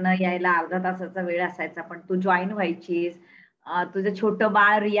जॉबवरनं यायला अर्धा तासाचा वेळ असायचा, पण तू जॉईन व्हायचीस. तुझं छोटं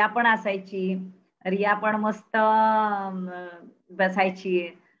बाळ रिया पण असायची. रिया पण मस्त बसायची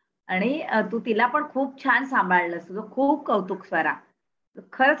आणि तू तिला पण खूप छान सांभाळलंस. तुझं खूप कौतुक स्वरा.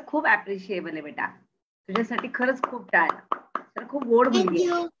 खरंच खूप अप्रिशिएबल आहे बेटा. तुझ्यासाठी खरंच खूप छान. तर खूप गोड मुलगी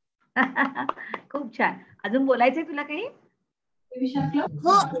आहे. खूप छान. अजून बोलायचंय तुला काही?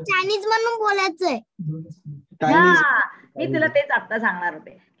 हो, चायनीज म्हणून बोलायचंय. हा, मी तुला तेच आता सांगणार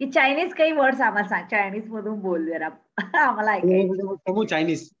होते की चायनीज काही वर्ड्स आम्हाला सांग. चायनीज मधून बोल जरा. आम्हाला ऐकायचं.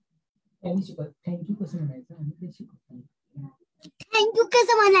 चायनीज. थँक्यू कसं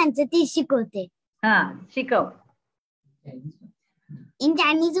म्हणायचं ते शिकवते. हा, शिकव. इन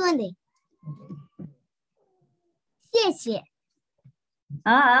चायनीज मध्ये. शेषे.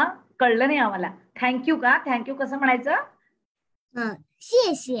 हा, कळलं नाही आम्हाला. थँक्यू का? थँक्यू कसं म्हणायचं?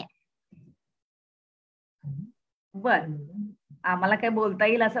 शेषे. बर, आम्हाला काय बोलता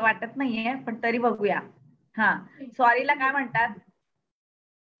येईल असं वाटत नाहीये, पण तरी बघूया. हा, सॉरीला काय म्हणतात?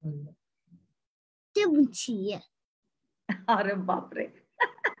 अरे बापरे.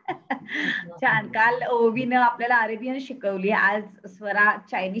 छान. काल ओवीनं आपल्याला अरेबियन शिकवली, आज स्वरा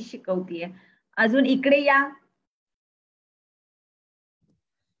चायनीज शिकवतीये. अजून इकडे या.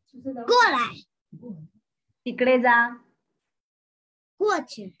 तिकडे जा.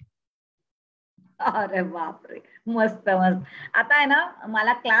 अरे बापरे, मस्त मस्त. आता आहे ना,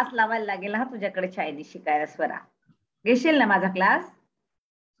 मला क्लास लावायला लागेल हा तुझ्याकडे चायनीज शिकायला स्वरा. घेशील ना माझा क्लास?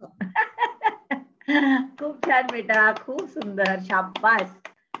 खूप छान बेटा, खूप सुंदर. शाबास,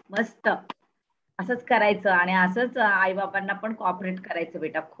 मस्त. असंच करायचं आणि असंच आई बाबांना पण कॉपरेट करायचं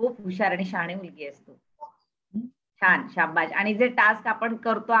बेटा. खूप हुशार आणि शहाणी मुलगी असतो. छान, शाबास. आणि जे टास्क आपण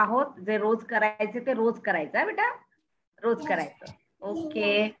करतो आहोत, जे रोज करायचे ते रोज करायचं बेटा. रोज करायचं.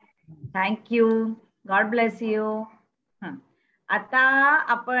 Okay, thank you. God bless you. आता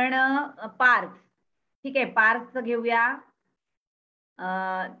आपण पार्थ. ठीक आहे, पार्थचं घेऊया.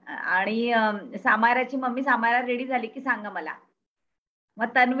 आणि सामाराची मम्मी सामारा रेडी झाली की सांगा मला.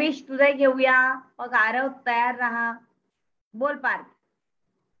 मग तन्विश तुझं घेऊया. मग आरव तयार राहा. बोल पार्थ.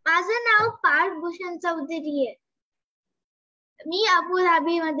 माझं नाव पार्थ भूषण चौधरी आहे. मी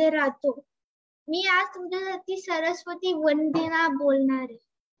अबुधाबी मध्ये राहतो. मी आज तुमच्यासाठी सरस्वती वंदना बोलणार आहे.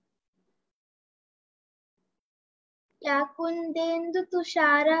 या कुंदेंदु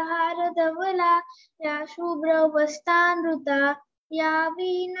तुषारहार धवला या शुभ्र वस्त्रानृता या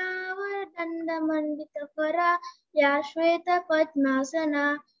वीणावर दंडमंडित करा या श्वेत पद्मासना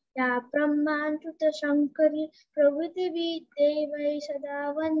या ब्रह्माच्युत शंकरी प्रभृती देवै सदा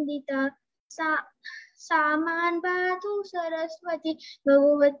वंदिता सामान बाधू सरस्वती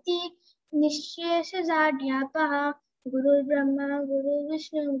भगवती निशेष जाड्या पहा गुरु ब्रह्मा गुरु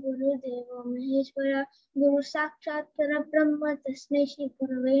विष्णू गुरुदेव महेश्वरा गुरु साक्षात परब्रह्म तस्मै श्री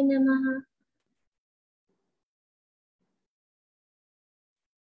गुरवे नमः.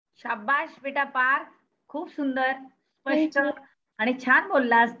 शाबाश बेटा पार्थ, खूप सुंदर, स्पष्ट आणि छान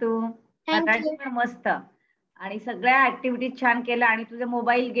बोललास तू. मराठी पण मस्त आणि सगळ्या ऍक्टिव्हिटीज छान केल्या आणि तुझे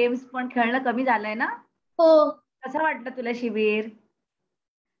मोबाईल गेम्स पण खेळणं कमी झालंय ना. हो, कसं वाटलं तुला शिबिर?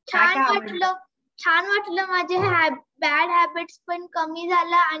 छान वाटलं. माझे बॅड हॅबिट्स पण कमी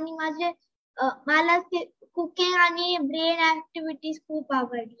झाला आणि मला कुकिंग आणि ब्रेन ऍक्टिव्हिटीज खूप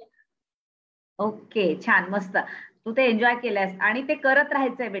आवडल्या. ओके, छान, मस्त. तू ते एन्जॉय केलंस आणि ते करत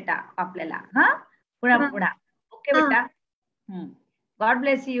राहायचंय बेटा आपल्याला. हा, पुन्हा. ओके बेटा. God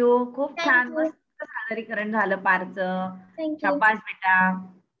bless you. खूप छान, मस्त सादरीकरण झालं पारचं. शाबास बेटा.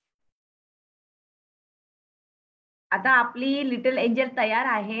 आता आपली लिटल एंजल तयार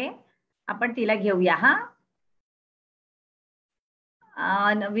आहे, आपण तिला घेऊया. हा,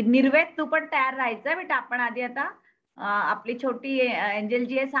 निर्वेद तू पण तयार राहायचं बेटा. आपण आधी आता आपली छोटी एंजल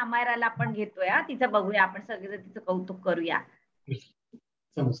जी आहे सामायराला आपण घेतोय. तिचं बघूया आपण सगळेजण, तिचं कौतुक करूया.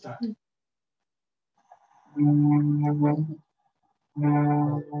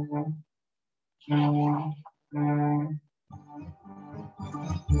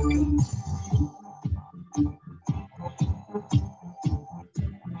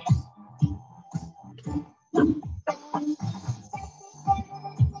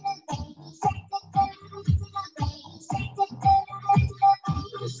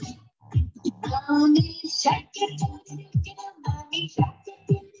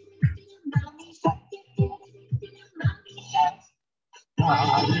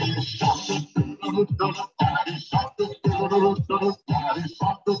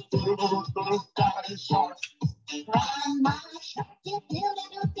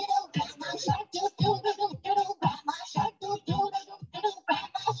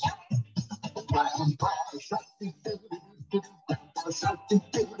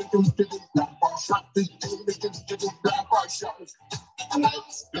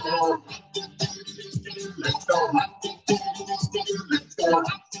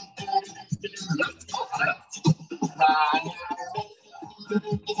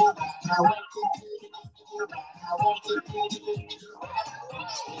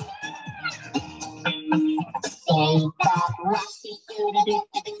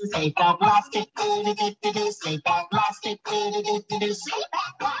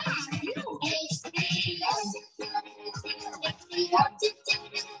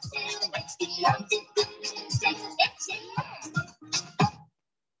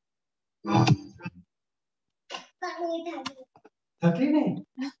 थकली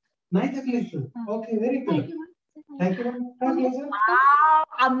नाही थकली. Okay, very good. Thank you.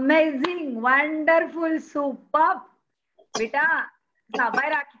 Amazing, wonderful, super बेटा.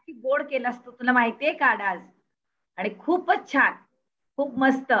 साबायरा किती गोड केलास तू, तुला माहितीये का डान्स, आणि खूपच छान, खूप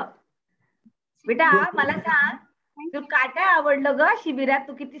मस्त बेटा. मला सांग, तू काय काय आवडलं ग शिबिरात?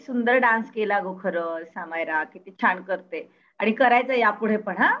 तू किती सुंदर डान्स केला गो. खरं सामायरा किती छान करते आणि करायचं यापुढे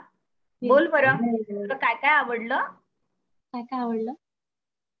पण. हा, बोल बरं, तुला काय काय आवडलं?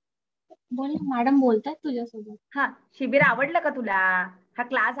 बोल, मॅडम बोलतायत तुझ्यासोबत. हा, शिबिर आवडलं का तुला? हा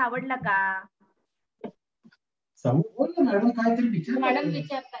क्लास आवडला का? मॅडम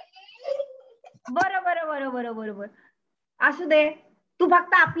विचारतात. बरोबर. असू दे, तू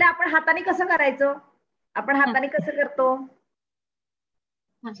फक्त आपण हाताने कसं करायचं, आपण हाताने कसं करतो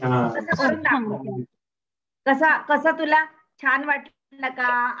कसं करून दाखव. कसं तुला छान वाटलं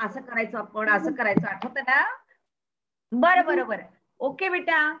का? असं करायचं आपण, असं करायचं, आठवतं ना? बरं. ओके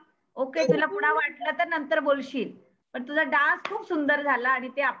बेटा, ओके. तुला पुन्हा वाटलं तर नंतर बोलशील, पण तुझा डान्स खूप सुंदर झाला आणि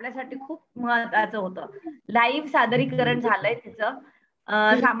ते आपल्यासाठी खूप महत्वाचं होतं. लाईव्ह सादरीकरण झालंय तिचं.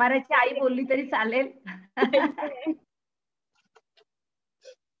 सामाराची आई बोलली तरी चालेल.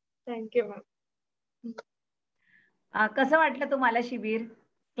 Thank you ma'am. कसं वाटलं तुम्हाला शिबिर,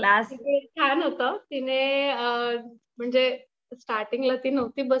 क्लास? छान होतं. तिने म्हणजे स्टार्टिंगला ती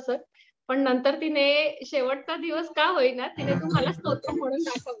नव्हती बसत, पण नंतर तिने शेवटचा दिवस का होईना तिने तुम्हाला स्तोत्र म्हणून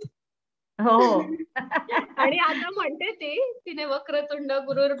दाखवलं. हो. आणि आता म्हणते तिने वक्रतुंड,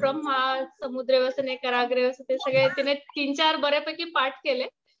 गुरुर ब्रह्मा, समुद्र वसने, कराग्रे वसते, सगळे तिने 3-4 बऱ्यापैकी पाठ केले.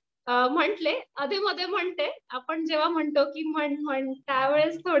 म्हंटले, आधी मध्ये म्हणते. आपण जेव्हा म्हणतो की म्हण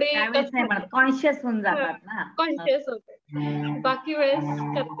त्यावेळेस थोडे त्यावेळेस नाही म्हणत, कॉन्शियस होऊन जातात ना. कॉन्शियस होते, बाकी वेळेस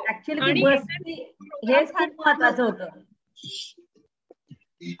करते. ऍक्च्युली ती बसती हेच खूप महत्वाचं होतं.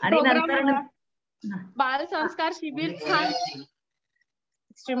 आणि नंतर बालसंस्कार शिबिर छान,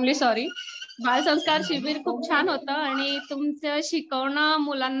 एक्स्ट्रीमली सॉरी, बालसंस्कार शिबिर खूप छान होतं आणि तुमचं शिकवणं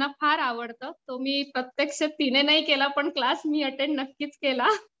मुलांना फार आवडतं. तो मी प्रत्यक्ष तिने नाही केला, पण क्लास मी अटेंड नक्कीच केला.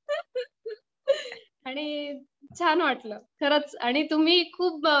 आणि छान वाटलं खरंच. आणि तुम्ही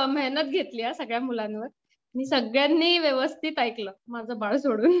खूप मेहनत घेतली या सगळ्या मुलांवर. आणि सगळ्यांनी व्यवस्थित ऐकलं, माझं बाळ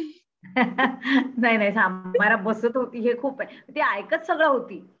सोडून. नाही आम्हाला बसत होती, हे खूप आहे. ती ऐकत सगळं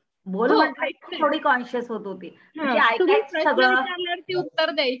होती. बोल म्हटलं थोडी कॉन्शियस होत होती. ती ऐकायची सगळं, ती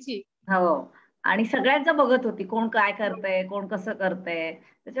उत्तर द्यायची. हो. आणि सगळ्यांचं बघत होती, कोण काय करतंय, कोण कसं करतंय.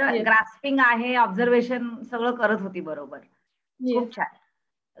 त्याच्या ग्रास्पिंग आहे, ऑब्झर्वेशन सगळं करत होती बरोबर. खूप छान.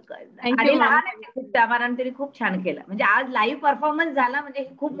 आणि लहान आहे खूप, त्या मानाने तरी खूप छान केलं. म्हणजे आज लाईव्ह परफॉर्मन्स झाला म्हणजे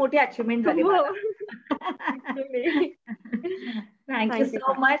खूप मोठी अचिव्हमेंट झाली. Thank you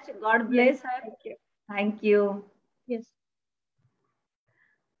so much. God bless हर. थँक्यू.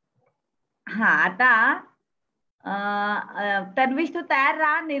 हा, आता तन्विश तू तयार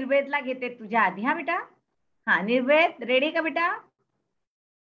राहा, निर्वेदला घेते तुझ्या आधी. हा बेटा. हा निर्वेद, रेडी का बेटा?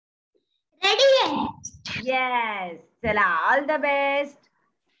 रेडी आहे. येस. चला, ऑल द बेस्ट.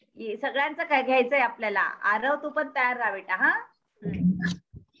 सगळ्यांचं काय घ्यायचंय आपल्याला. आरव तू पण तयार राहा बेटा. हा,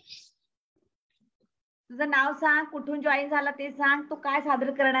 तुझं नाव सांग, कुठून जॉईन झाला ते सांग, तू काय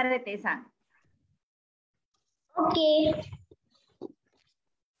सादर करणार आहे ते सांग. ओके.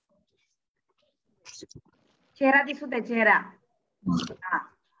 चेहरा दिसू दे, चेहरा. हा.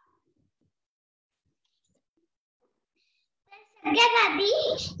 सगळ्यात आधी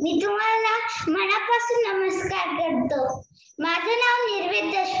मी तुम्हाला मनापासून नमस्कार करतो. माझं नाव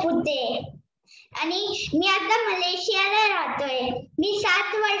निर्वेद दशपुते आणि मी आता मलेशियाला राहतोय. मी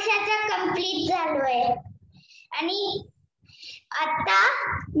 7 वर्षाचा कंप्लीट झालोय आणि आता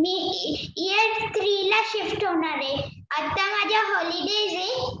मी इयर 3 ला शिफ्ट होणार आहे. आता माझ्या हॉलिडेज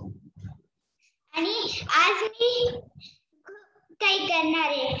आहे आणि आज मी काही करणार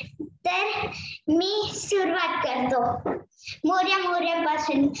आहे. तर मी सुरुवात करतो. मोर्या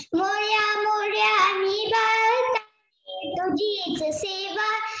मोर्यापासून. मोर्या मोर्या मी बाळताने तुझीच सेवा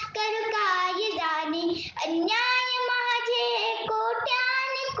करू काय जाणे. अन्याय माझे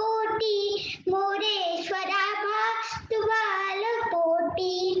कोट्यान कोटी मोरेश्वरा भा तुवाल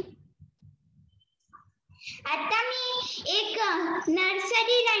पोटी. आता मी एक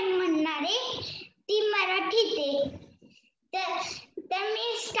नर्सरी लाईन म्हणणार आहे, ती मराठीत आहे. तर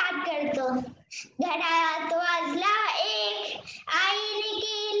मी स्टार्ट करतो. घड्याळात वाजला 1, आईने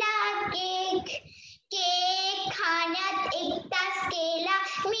केला केक. केक खाण्यात 1 तास गेला,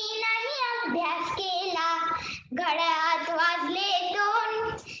 मी नाही अभ्यास केला. घड्याळात वाजले 2,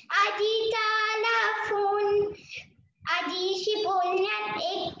 आजीचा आला फोन. आजीशी बोलण्यात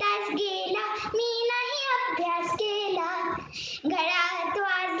 1 तास गेला, मी नाही अभ्यास केला. घड्याळात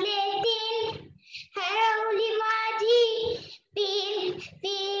वाजले 3, हरवली माझी पिन.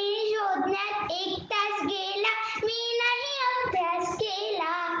 पिन शोधण्यात 1 तास गेला, मी नाही अभ्यास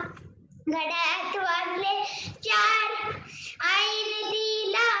केला. घड्याळात वाजले 4, आईने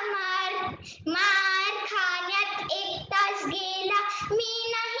दिला मार. मार खाण्यात 1 तास गेला,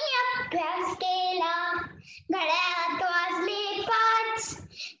 मी नाही अभ्यास केला. घड्याळात वाजले 5,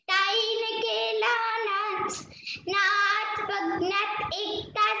 ताईने केला नाच. नाच बघण्यात 1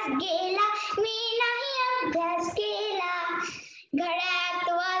 तास गेला, मी नाही अभ्यास केला. घड्याळात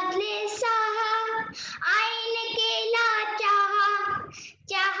वाजले 6, आईने केला चहा.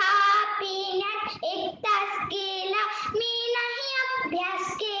 चहा पिण्यात 1 तास गेला, मी नाही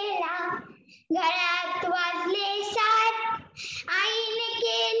अभ्यास केला. घड्याळात वाजले 7, आईने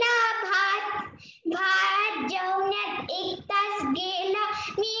केला भात. भात जेवण्यात 1 तास गेला,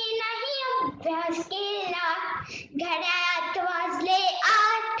 मी नाही अभ्यास केला. घड्याळात वाजले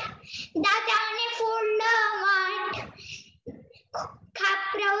 8, दादाने फोडलं माठ.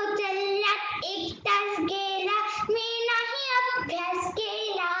 खापरा उचलण्यात 1 तास गेला, मी नाही अभ्यास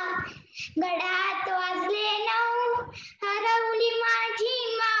केला. घड्याळात वाजले 9, हरवली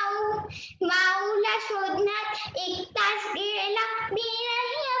माझी माऊ. माऊला शोधण्यात 1 तास गेला, मी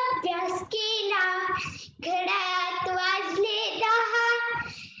नाही अभ्यास केला. घड्याळात वाजले 10,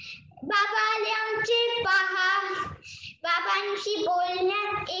 बाबा आले आमचे पहा. बाबांशी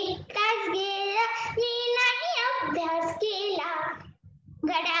बोलण्यात 1 तास गेला, मी नाही अभ्यास केला.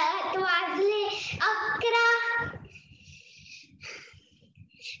 घड्याळात वाजले 11,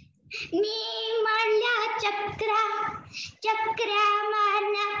 मी मारल्या चक्रा. चक्रा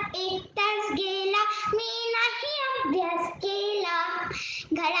मारण्यात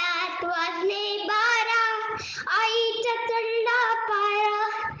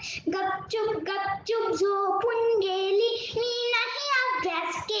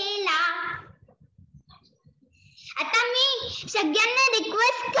केला. आता मी सगळ्यांना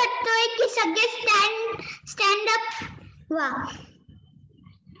रिक्वेस्ट करतोय की सगळे स्टँड अप व्हा.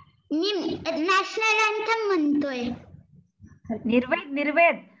 नॅशनल अँथम म्हणतोय.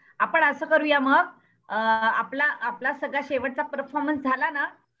 निर्वेद आपण असं करूया मग, आपला सगळा शेवटचा परफॉर्मन्स झाला ना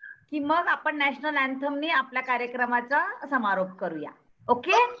की मग आपण नॅशनल अँथमने आपल्या कार्यक्रमाचा समारोप करूया.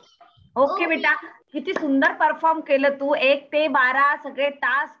 ओके ओके बेटा, किती सुंदर परफॉर्म केलं तू. 1 ते 12 सगळे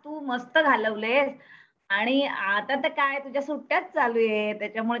तास तू मस्त घालवलेस. आणि आता तर काय तुझ्या सुट्ट्याच चालू आहे,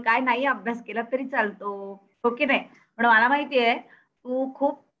 त्याच्यामुळे काय नाही अभ्यास केला तरी चालतो, हो की नाही. पण मला माहितीये तू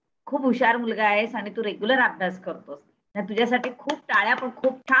खूप खूप हुशार मुलगा आहेस आणि तू रेग्युलर अभ्यास करतोस. तुझ्यासाठी खूप टाळ्या, पण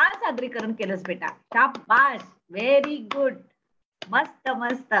खूप छान सादरीकरण केलंस बेटा. शाबास, व्हेरी गुड, मस्त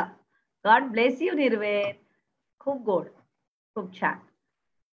मस्त. गॉड ब्लेस यू निर्वेद, खूप गोड, खूप छान.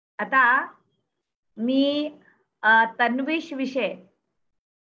 आता मी तन्वीश विषय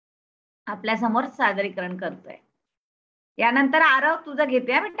आपल्या समोर सादरीकरण करतोय. यानंतर आरव तुझं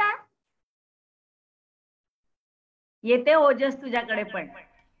घेते बेटा. येते ओजस तुझ्याकडे पण.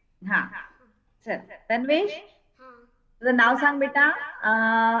 हा चल तन्वीश, तुझं नाव सांग बेटा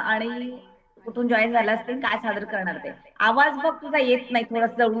आणि कुठून जॉईन झाला असतील, काय सादर करणार ते. आवाज बघ तुझा येत नाही,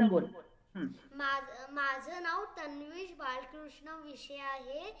 थोडस जवळून बोल. माझं नाव तन्वीश बालकृष्ण विषय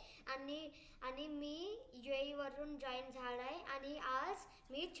आहे आणि मी UAE वरून जॉईन झालाय. आणि आज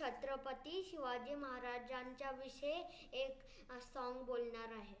मी छत्रपती शिवाजी महाराजांच्या विषयी एक सॉन्ग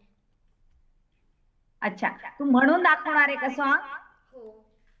बोलणार आहे. अच्छा, तू म्हणून दाखवणार आहे का सॉन्ग? हो.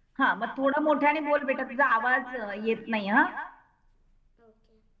 हा, मग थोडं मोठ्याने बोल बेटा, तुझा आवाज येत नाही. हा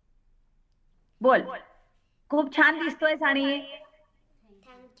बोल. खूप छान दिसतोयस. आणि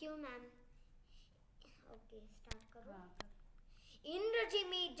थँक्यू मॅम. ओके, स्टार्ट करू.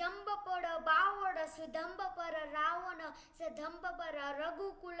 इंद्रजिमी जंब पड बावड सुदंब पर रावण सदंब पर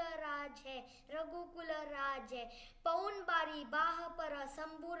रघुकुल राज है पौन बारी बाह पर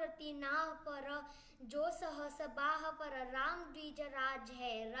संबुरती नाह पर जो सहस बाह पर राम द्विज राज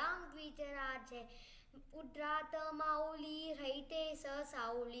है उड्रात माऊली रहिते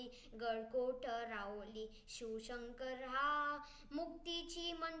सावली गडकोट रावली शिवशंकर हा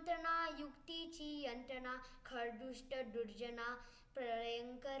मुक्तीची मंत्रणा युक्तीची यंत्रणा खरदुष्ट दुर्जना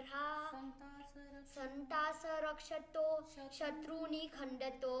प्रलयंकर हा संतास रक्षतो शत्रुनी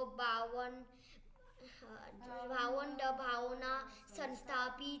खंडतो भावंड भावना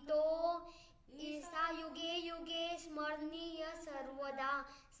संस्थापितो ईसा युगे युगे स्मरणीय सर्वदा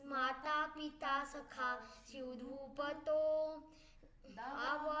माता पिता सखा शिवधूपतो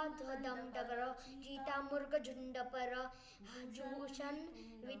आवाधदंडपर जीता मूर्ख झुंडपर भूषण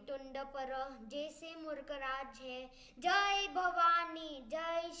वितुंडपर जैसे मूर्खराज है. जय भवानी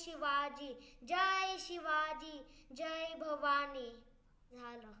जय शिवाजी जय शिवाजी जय भवानी.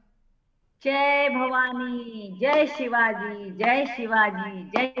 झालं. जय भवानी जय शिवाजी जय शिवाजी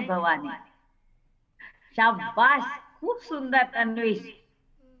जय भवानी. शाबास, खूप सुंदर तन्वीश,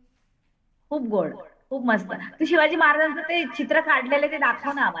 खूप गोड, खूप मस्त. तू शिवाजी महाराजांचं ते चित्र काढलेलं ते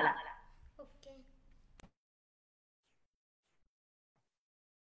दाखव ना आम्हाला.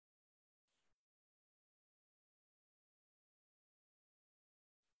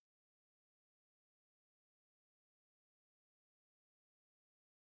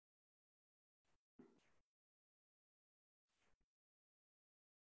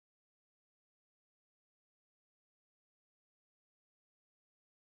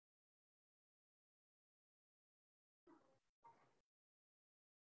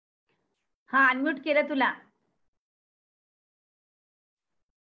 हा, अनम्यूट केलं तुला,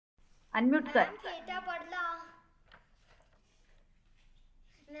 अनम्यूट कर. फेटा पडला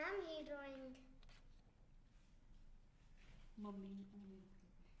मॅम. ही ड्रॉइंग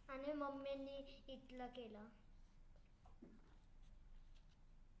आणि मम्मीने इथलं केलं.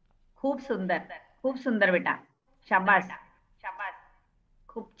 खूप सुंदर बेटा, शाबास शाबास,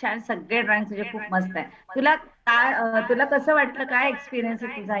 खूप छान. सगळे ड्रॉइंग तुझे खूप मस्त आहे. तुला कसं वाटलं, काय एक्सपिरियन्स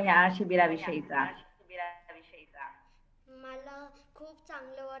आहे तुझा या शिबिराविषयीचा? मला खूप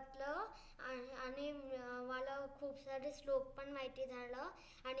चांगलं वाटलं आणि मला खूप सारे श्लोक पण माहिती झालं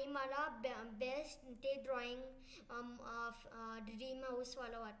आणि मला बेस्ट ते ड्रॉइंग ड्रीम हाऊस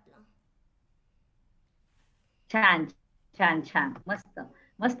वाला वाटलं. छान छान छान, मस्त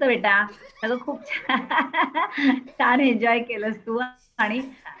मस्त बेटा, सगळं खूप छान एन्जॉय केलंस तू आणि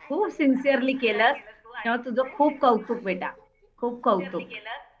खूप सिन्सिअरली केलंस, तेव्हा तुझं खूप कौतुक बेटा, खूप कौतुक.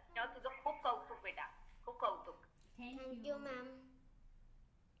 Thank you ma'am.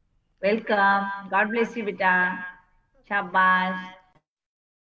 Welcome, God bless you बेटा, शाबास.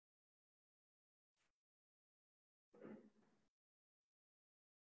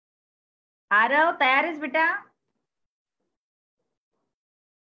 आरव तयार आहेस बेटा?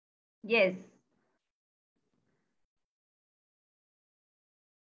 येस.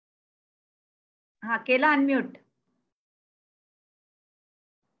 हा केला अनम्यूट.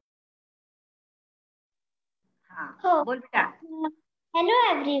 हो. बोल बेटा. हॅलो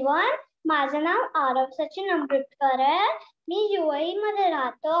एव्हरीवन, माझं नाव आरव सचिन अमृतकर आहे. मी UAE मध्ये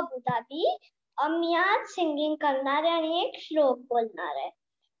राहतो, अबुधाबी. मी आज सिंगिंग करणार आहे आणि एक श्लोक बोलणार आहे.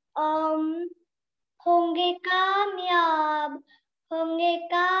 होंगे कामयाब, होंगे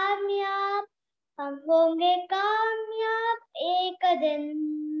कामयाब, हम होंगे कामयाब एक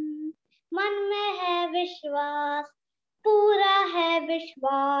दिन. मन में है विश्वास, पूरा है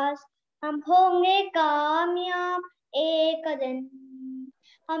विश्वास, हम होंगे कामयाब एक दिन.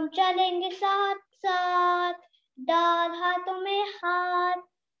 हम चलेंगे साथ साथ, डाल हाथों में हाथ,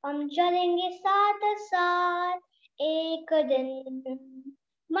 हम चलेंगे साथ साथ एक दिन.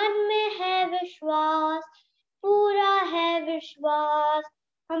 मन में है विश्वास, पूरा है विश्वास,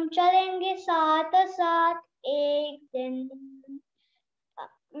 हम चलेंगे साथ साथ एक दिन.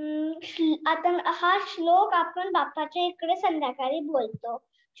 आता हा श्लोक आपण बाप्पाच्या इकडे संध्याकाळी बोलतो.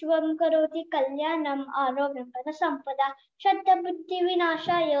 शुभम करोति कल्याणम आरोग्यम संपदा शब्दबुद्धी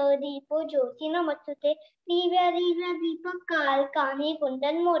विनाशाय दीपो ज्योती नमस्तुते. दिव्या दिव्या दीपक काल कानी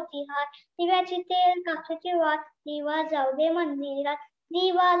कुंडन मोतीहार, दिव्याची तेल काक्षाची वात, दिवा जाऊ दे मंदिरात.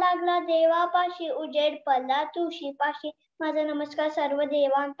 दिवा लागला देवापाशी, उजेड पडला तुळशीपाशी, माझा नमस्कार सर्व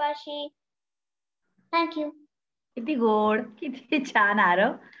देवांपाशी. थँक्यू. किती गोड, किती छान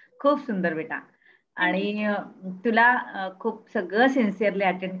आरव, खूप सुंदर बेटा. आणि तुला खूप सगळं सिन्सिअरली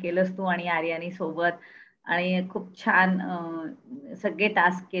अटेंड केलंस तू आणि आर्यानी सोबत, आणि खूप छान सगळे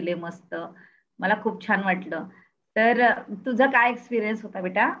टास्क केले मस्त. मला खूप छान वाटलं. तर तुझा काय एक्सपिरियन्स होता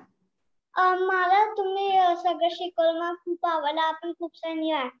बेटा? मला तुम्ही सगळं शिकवलं, मला खूप आवडलं. आपण खूप साऱ्या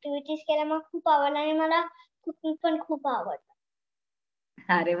न्यू ऍक्टिव्हिटीज केल्या, मला खूप आवडलं आणि मला कुकिंग पण खूप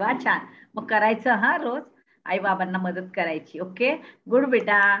आवडतं. अरे वा, छान. मग करायचं हा रोज, आई बाबांना मदत करायची. ओके, गुड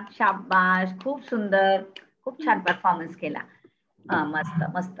बेटा, शाबाश, खूप सुंदर, खूप छान परफॉर्मन्स केला. मस्त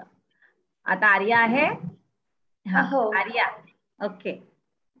मस्त. आता आर्या आहे. हा आर्या, ओके.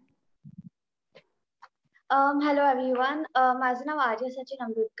 हॅलो एव्हरीवन, माझं नाव आर्या सचिन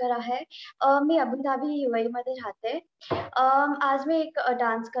अमृतकर आहे. मी अबुधाबी UAE मध्ये राहते. आज मी एक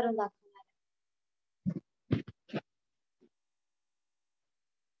डान्स करून दाखवणार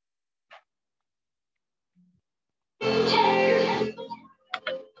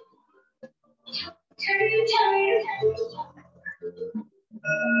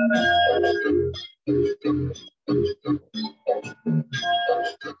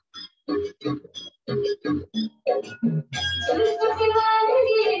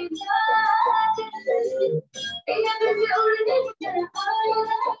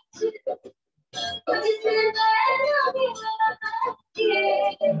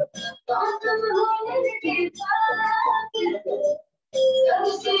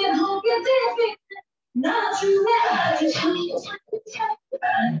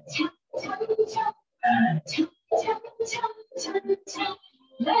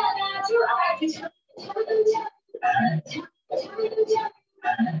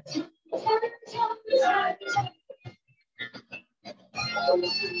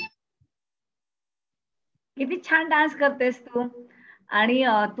किती छान डान्स करतेस तू. आणि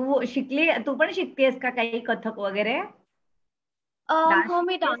तू पण शिकतेस का काही कथक वगैरे?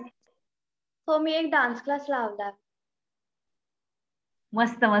 हो, मी एक डान्स क्लास लावला.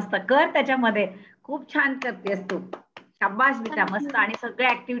 मस्त मस्त कर त्याच्यामध्ये, खूप छान करतेस तू. शाबाश बेटा, मस्त. आणि सगळ्या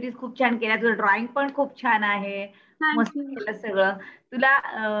ऍक्टिव्हिटीज खूप छान केल्या. तुझं ड्रॉइंग पण खूप छान आहे, मस्त केलं सगळं.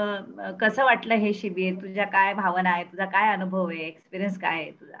 तुला कसं वाटलं हे शिबिर? तुझ्या काय भावना आहे, तुझा काय अनुभव आहे, एक्सपिरियन्स काय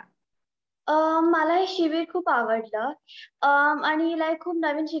आहे तुझा? मला हे शिबिर खूप आवडलं आणि खूप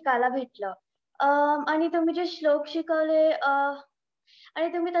नवीन शिकायला भेटलं. आणि तुम्ही जे श्लोक शिकवले आणि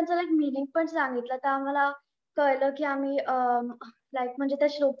तुम्ही त्यांचं मिनिंग पण सांगितलं, तर आम्हाला कळलं की आम्ही म्हणजे त्या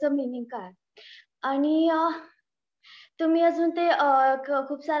श्लोकचं मिनिंग काय. आणि तुम्ही अजून ते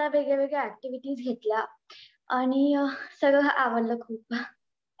खूप साऱ्या वेगळ्या ऍक्टिव्हिटीज घेतल्या आणि सगळं आवडलं खूप.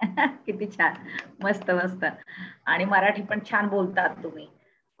 किती छान, मस्त मस्त. आणि मराठी पण छान बोलतात तुम्ही,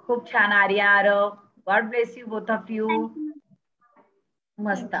 खूप छान. Arya, Aarav, God bless you both of you.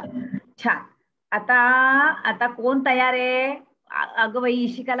 मस्त, छान. आता कोण तयार आहे? अगं बाई,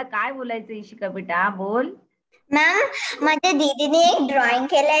 इशिकाला काय बोलायचं? इशिका बेटा बोल. मॅम, माझ्या दीदीने एक ड्रॉइंग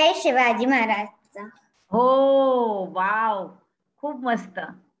केलंय शिवाजी महाराजचा. हो, वाव, खूप मस्त,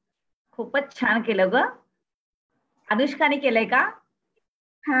 खूपच छान केलं ग. अनुष्काने केलंय का?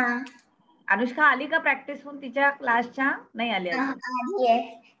 हा. अनुष्का आली का प्रॅक्टिस होऊन तिच्या क्लासच्या? नाही आली अजून. आली आहे.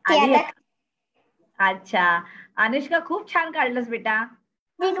 आली आहे. अच्छा, अनुष्का खूप छान काढलंस बेटा,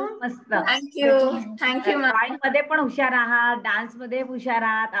 खूप मस्त. थँक्यू ड्रॉइंग मध्ये पण हुशार आहात, डान्स मध्ये हुशार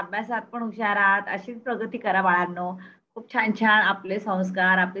आहात, अभ्यासात पण हुशार आहात. अशीच प्रगती करा बाळांनो. खूप छान छान आपले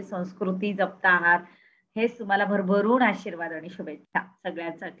संस्कार, आपली संस्कृती जपता आहात. हेच तुम्हाला भरभरून आशीर्वाद आणि शुभेच्छा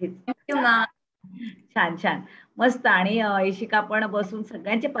सगळ्यांसाठीच. छान छान मस्त. आणि इशिका पण बसून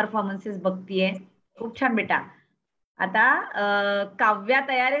सगळ्यांचे परफॉर्मन्सेस बघतीये. खूप छान बेटा. आता काव्या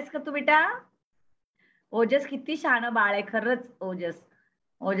तयार आहेस का तू बेटा? ओजस किती शहाणं बाळ आहे खरंच. ओजस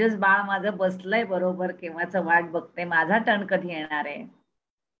ओजस बाळ माझं बसलंय बरोबर, केव्हाचं वाट बघते, माझा टर्न कधी येणार आहे.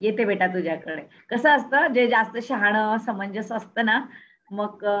 येते बेटा तुझ्याकडे. कसं असतं, जे जास्त शहाणं समंजस असतं ना,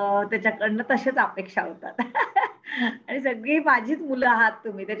 मग त्याच्याकडनं तशाच अपेक्षा होतात. आणि सगळी माझीच मुलं आहात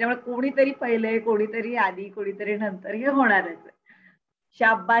तुम्ही, त्याच्यामुळे कोणीतरी पहिले, कोणीतरी आधी, कोणीतरी नंतर, हे होणारच.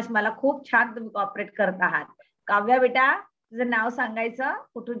 शाबाश, मला खूप छान तुम्ही कॉपरेट करत आहात. काव्या बेटा, तुझं नाव सांगायचं,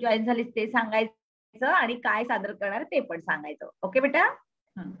 कुठून जॉईन झालीस ते सांगायचं, आणि काय सादर करणार ते पण सांगायचं. ओके बेटा?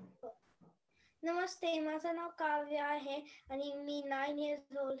 नमस्ते, माझं नाव काव्या आहे आणि मी 9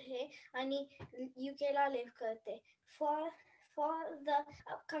 years old आहे आणि UK ला लिव्ह करते. For the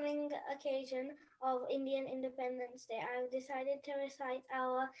upcoming occasion of Indian Independence Day, I have decided to recite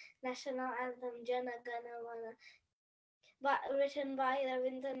our national anthem, Jana Gana Mana, written by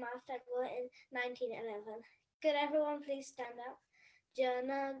Rabindranath Tagore in 1911. Could everyone please stand up?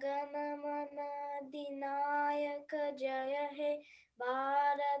 Jana Gana Mana Dinayak Jaya He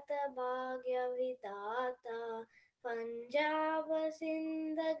Bharat Bhagya Vidata Punjab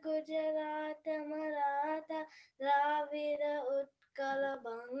Sindh Gujarat Maratha Dravida Utkal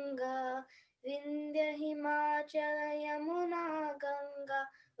Banga Vindhya Himachal Yamuna Ganga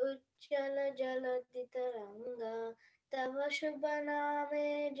Uchchal Jaladi Taranga तव शुभ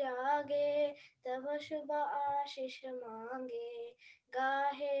नामे जागे तव शुभ आशीष मांगे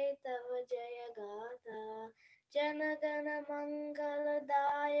गाहे तव जय गाथा जनगण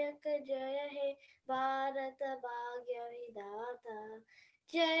मंगलदायक जय हे भारत भाग्य विधाता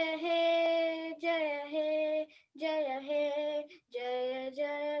जय हे जय हे जय हे जय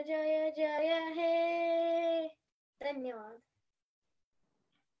जय जय जय हे. धन्यवाद.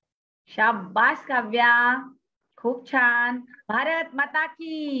 शाबास काव्या, खूप छान. भारत माता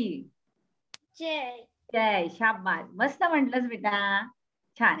की जय. जय. शाबास, मस्त म्हटलंस बेटा,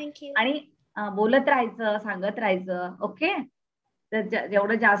 छान. थँक्यू. आणि बोलत राहायचं, सांगत राहायचं. ओके, तर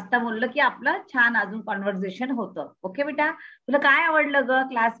जेवढं जास्त बोललं की आपलं छान अजून कॉन्व्हर्सेशन होतं. ओके बेटा? तुला काय आवडलं ग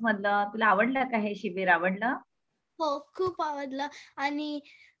क्लास मधलं? तुला आवडलं का हे शिबिर? आवडलं? हो, खूप आवडलं.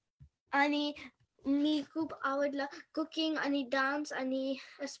 आणि मी खूप आवडलं कुकिंग आणि डान्स आणि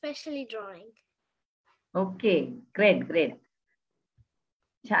specially drawing. Okay, great great,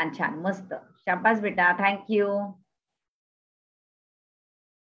 छान छान, मस्त. शाबास बेटा, थँक्यू.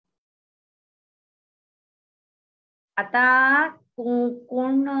 आता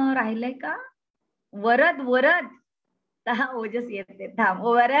कोण राहिलंय का? वरद. ओजस येते, थांब.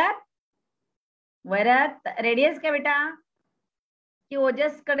 वरद रेडी आहेस का बेटा? की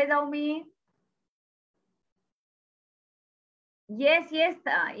ओजस कडे जाऊ मी? येस येस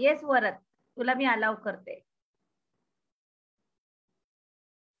येस वरद, तुला मी अलाव करते.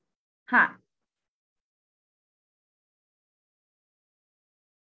 हा,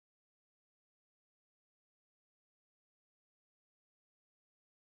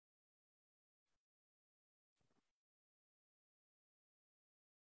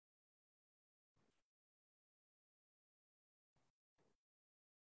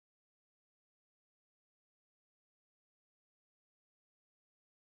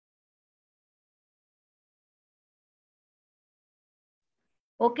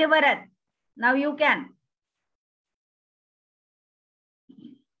 okay Varad, now you can.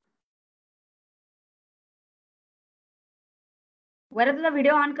 Varad, तुझा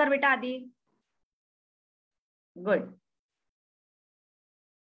व्हिडिओ ऑन कर बेटा आधी. गुड.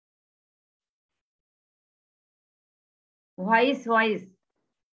 व्हॉइस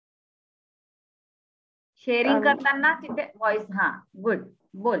शेअरिंग करताना तिथे व्हॉइस. हा, गुड,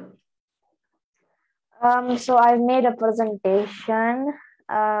 बोल. So I've made a presentation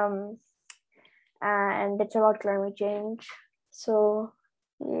and it's about climate change. So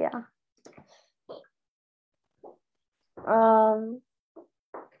yeah.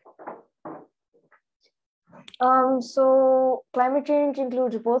 So climate change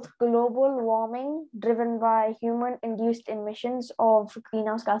includes both global warming driven by human-induced emissions of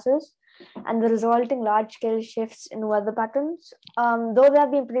greenhouse gases and the resulting large-scale shifts in weather patterns. Though there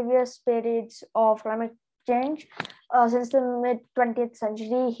have been previous periods of climate change, since the mid-20th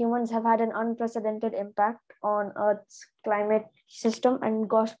century, humans have had an unprecedented impact on Earth's climate system and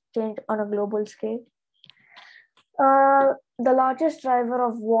cause change on a global scale. The largest driver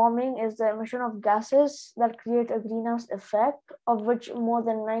of warming is the emission of gases that create a greenhouse effect, of which more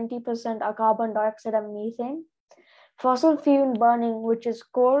than 90% are carbon dioxide and methane. Fossil fuel burning, which is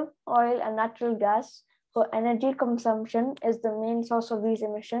coal, oil, and natural gas for energy consumption, is the main source of these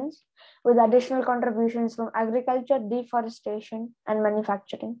emissions, with additional contributions from agriculture, deforestation, and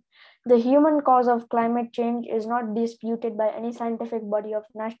manufacturing. The human cause of climate change is not disputed by any scientific body of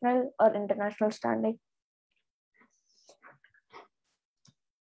national or international standing.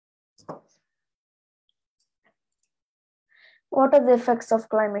 What are the effects of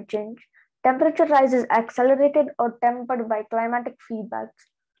climate change? Temperature rise is accelerated or tempered by climatic feedbacks,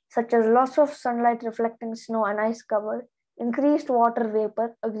 such as loss of sunlight reflecting snow and ice cover, increased water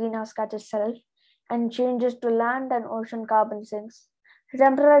vapor, a greenhouse gas itself, and changes to land and ocean carbon sinks.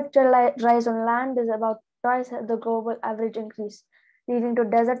 Temperature rise on land is about twice the global average increase, leading to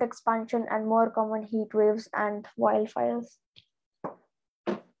desert expansion and more common heat waves and wildfires.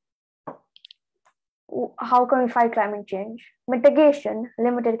 How can we fight climate change? Mitigation,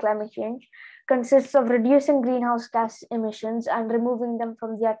 limited climate change, consists of reducing greenhouse gas emissions and removing them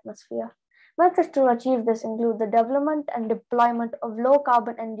from the atmosphere. Methods to achieve this include the development and deployment of low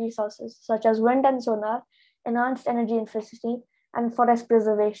carbon energy sources such as wind and solar, enhanced energy efficiency, and forest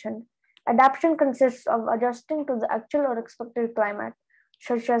preservation. Adaptation consists of adjusting to the actual or expected climate,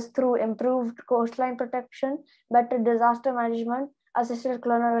 such as through improved coastline protection, better disaster management, assisted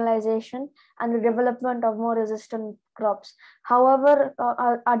colonialization, and the development of more resistant crops. However,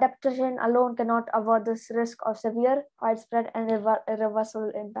 adaptation alone cannot avoid this risk of severe, widespread, and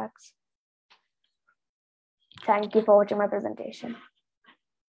irreversible impacts. Thank you for watching my presentation.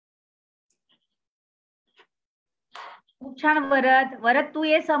 खूप छान वरद. वरद तू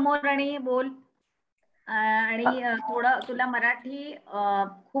ये समोर आणि बोल. आणि थोडं तुला मराठी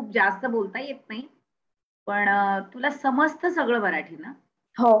खूप जास्त बोलता येत नाही, पण तुला समजतं सगळं मराठी ना?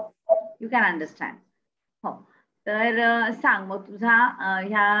 हो. You can understand. हो, तर सांग मग तुझा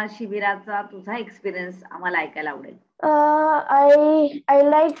ह्या शिबिराचा तुझा एक्सपिरियन्स आम्हाला ऐकायला आवडेल. I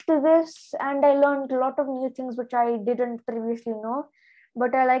liked this and I learned a lot of new things which I didn't previously know,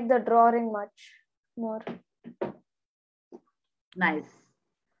 but I like the drawing much more. Nice.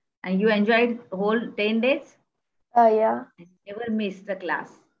 And you enjoyed whole 10 days? Yeah. I never missed the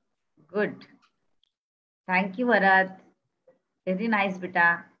class. Good. Thank you, Varad. Very nice,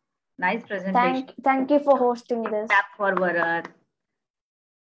 beta. Nice presentation. Thank you for hosting this. Clap for Varad.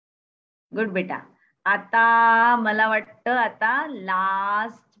 Good, beta. आता मला वाटतं आता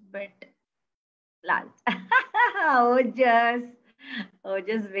last बेट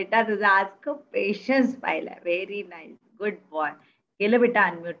ओजस बेटा तुझा आज खूप patience पाहिला. Very nice. Good boy. केलं बेटा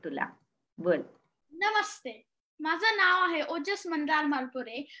अनम्यूट तुला. बोल. नमस्ते, माझं नाव आहे ओजस मंदार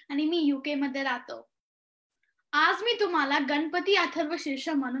मालपुरे आणि मी UK मध्ये राहतो. आज मी तुम्हाला गणपती अथर्व शीर्ष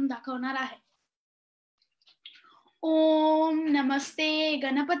म्हणून दाखवणार आहे. ओम नमस्ते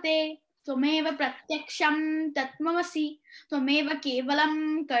गणपते, त्वमेव प्रत्यक्षं तत्त्वमसि, त्वमेव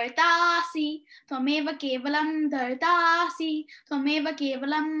केवलं कर्तासि, त्वमेव केवलं धर्तासि, त्वमेव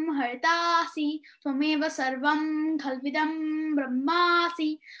केवलं हर्तासि, त्वमेव सर्वं खल्विदं ब्रह्मासि,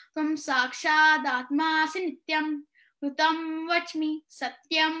 त्वं साक्षादात्मासि नित्यं. ऋतं वच्मि,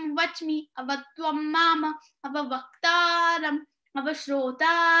 सत्यं वच्मि, अवत्वं माम, अववक्तारम्,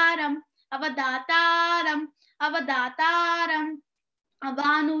 अवश्रोतारम्, अवदातारम्, अवदातारम्,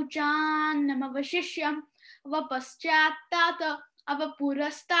 अवानुचान्, अवशिष्यम्, अवपश्चात्तात्,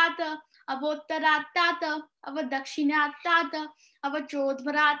 अवपुरस्तात्, अवोत्तरात्तात्, अवदक्षिणात्तात्,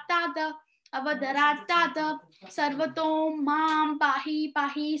 अवचोद्भरात्तात्, अवदरात्तात्, सर्वतो मां पाहि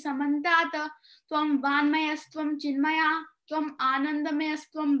पाहि समन्तात्. त्वं वान्मयस्त्वं चिन्मया, त्वं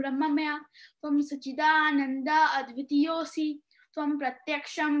आनन्दमयस्त्वं ब्रह्ममया, त्वं सच्चिदानन्द अद्वितीयोऽसि, त्वं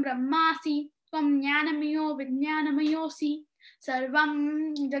प्रत्यक्षं ब्रह्मासि, त्वं ज्ञानमयो विज्ञानमयोऽसि. सर्वं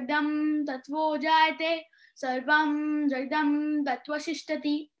जगदं तत्त्वो जायते, सर्वं जगदं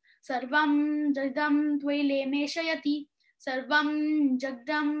तत्त्वशिष्टति, सर्वं जगदं त्वयि लेमेशयति, सर्वं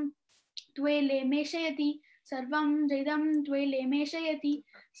जगदं त्वयि लेमेशयति, सर्वं जगदं त्वयि लेमेशयति.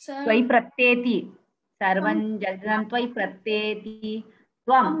 त्वयि प्रत्येति, सर्वं जगदं त्वयि प्रत्येति.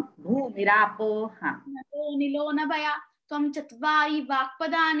 त्वं भूमिरापो निलो नभया, त्वं चत्वारि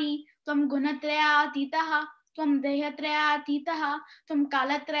वाक्पदानि, त्वं गुणत्रयातीतः, त्वं देहत्रयातीतः, त्वं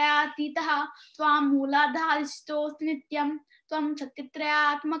कालत्रयातीतः, त्वां मूलाधारिष्ठोऽस्ति नित्यं, त्वं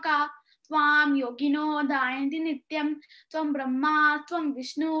शक्तित्रयात्मका, स्वाम योगिनो ध्यायन्ति नित्यं त्वं ब्रह्मा त्वं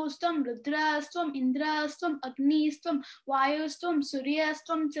विष्णु त्वं रुद्र त्वं इंद्र त्वं अग्नि त्वं वायु त्वं सूर्य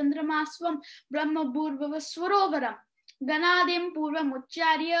त्वं चंद्रमा त्वं ब्रह्म भूर्भुवः स्वरोवरम् गणादिं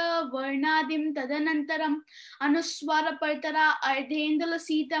पूर्वमुच्चार्य वर्णादिं तदनन्तरम् अनुस्वारपरतरा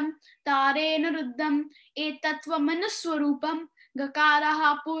अर्धेन्दुलसीतं तारेण रुद्धम् एतत्त्वमनुस्वरूपम् गकारः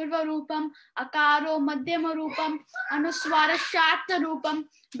पूर्वरूपम् अकारो मध्यमरूपम् अनुस्वारशार्तरूपम्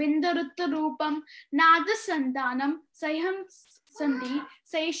बिन्दुरुत्तरूपम् नादसन्तानं सह्यं सन्ति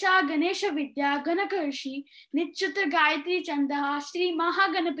सैषा गणेश विद्या गणकर्षि निच्युत गायत्री छन्दः श्री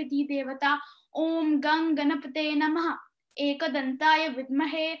महागणपति देवता ओम गं गणपते नमः एकदन्ताय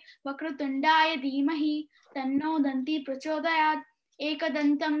विद्महे वक्रतुण्डाय धीमहि तन्नो दन्ती प्रचोदयात्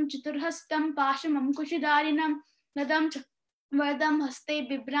एकदन्तं चतुर्हस्तं पाशमंकुशधारिणं गदं वरदं हस्ते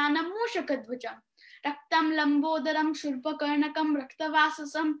बिभ्राणं मूषकध्वजं रक्तं लंबोदरं शूर्पकर्णकं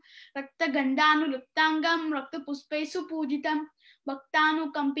रक्तवाससं रक्तगन्धानुलुप्ताङ्गं रक्तपुष्पैः सुपूजितं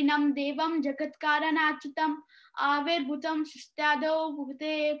भक्तानुकम्पिनं देवं जगत्कारणाच्युतम् आविर्भूतं शिष्टादौ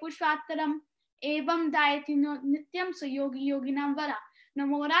भूते पुष्पात्तरम् एवं दायतिनो नित्यं सुयोगी योगिनां वरा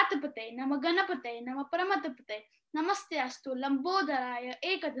नमो रातपते नमो गणपते नमो परमतपते नमस्ते अस्तु लंबोदराय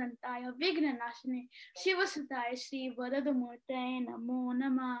एकदंताय विघ्ननाशिने शिवसुताय श्री वरदमूर्ते नमो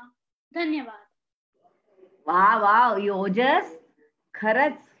नमः. धन्यवाद. वा वा योजस,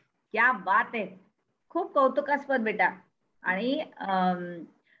 खरंच क्या बात आहे. खूप कौतुकास्पद बेटा. आणि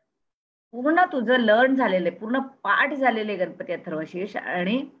पूर्ण तुझं लर्न झालेलं आहे, पूर्ण पाठ झालेले गणपती अथर्वशीर्ष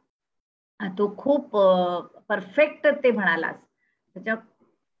आणि तू खूप परफेक्ट ते म्हणालास. त्याच्या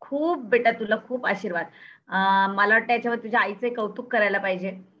खूप बेटा तुला खूप आशीर्वाद. मला वाटतं याच्यावर तुझ्या आईचे कौतुक करायला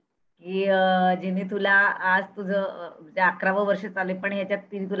पाहिजे की जिने तुला आज तुझं 11वं वर्ष चालू पण ह्याच्यात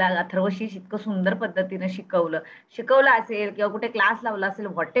तिने तुला अथर्वशीर्ष इतकं सुंदर पद्धतीने शिकवलं असेल किंवा कुठे क्लास लावला असेल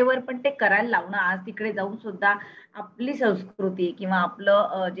व्हॉट एव्हर, पण ते करायला लावणं, आज तिकडे जाऊन सुद्धा आपली संस्कृती किंवा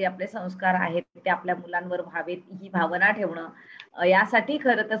आपलं जे आपले संस्कार आहेत ते आपल्या मुलांवर व्हावेत ही भावना ठेवणं, यासाठी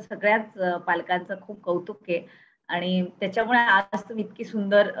खरं तर सगळ्याच पालकांचं खूप कौतुक आहे. आणि त्याच्यामुळे आज तुम्ही इतकी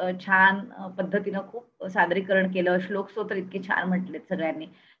सुंदर छान पद्धतीनं खूप सादरीकरण केलं, श्लोक स्तोत्र इतके छान म्हटलेत, सगळ्यांनी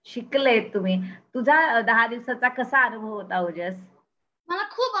शिकलेत तुम्ही. तुझा 10 दिवसाचा कसा अनुभव होता ओजस? मला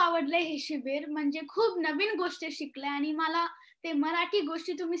खूप आवडलं हे शिबिर. म्हणजे खूप नवीन गोष्टी शिकल्या आणि मला ते मराठी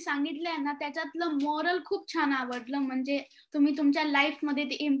गोष्टी तुम्ही सांगितल्या ना त्याच्यातलं मॉरल खूप छान आवडलं. म्हणजे तुम्ही तुमच्या लाईफ मध्ये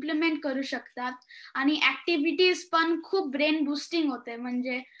ते इम्प्लिमेंट करू शकतात आणि ऍक्टिव्हिटीज पण खूप ब्रेन बुस्टिंग होते.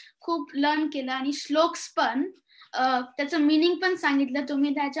 म्हणजे खूप लर्न केलं आणि श्लोक्स पण त्याचं मिनिंग पण सांगितलं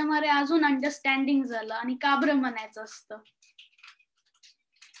तुम्ही, त्याच्यामध्ये अजून अंडरस्टँडिंग झालं आणि का बरं म्हणायचं असतं.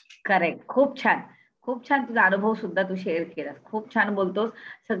 करेक्ट. खूप छान, खूप छान. तुझा अनुभव सुद्धा तू शेअर केलास. खूप छान बोलतोस.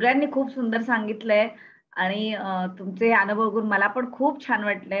 सगळ्यांनी खूप सुंदर सांगितलंय आणि तुमचे अनुभव बघून मला पण खूप छान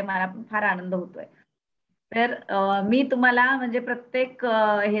वाटलंय. मला पण फार आनंद होतोय. तर मी तुम्हाला म्हणजे प्रत्येक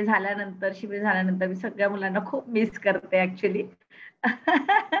हे झाल्यानंतर, शिबिर झाल्यानंतर मी सगळ्या मुलांना खूप मिस करते ऍक्च्युली.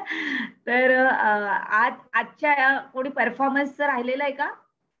 तर आजच्या कोणी परफॉर्मन्स राहिलेला आहे का?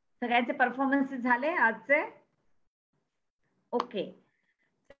 सगळ्यांचे परफॉर्मन्स झाले आजचे? ओके,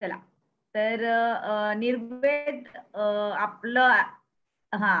 चला. तर निर्वेद आपलं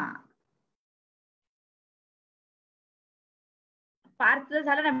पार्थ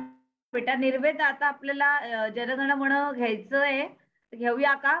झालं ना बेटा. निर्वेद आता आपल्याला जनगण म्हण घ्यायचं आहे,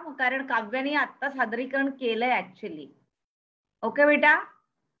 घेऊया का? कारण काव्याने आता सादरीकरण केलंय ऍक्च्युली. ओके बेटा?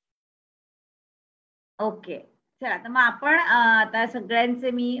 ओके, चला. तर मग आपण आता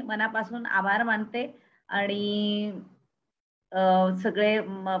सगळ्यांचे मी मनापासून आभार मानते आणि सगळे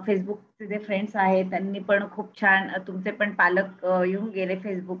फेसबुकचे जे फ्रेंड्स आहेत त्यांनी पण खूप छान, तुमचे पण पालक येऊन गेले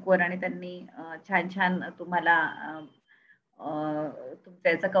फेसबुकवर आणि त्यांनी छान छान तुम्हाला तुमचं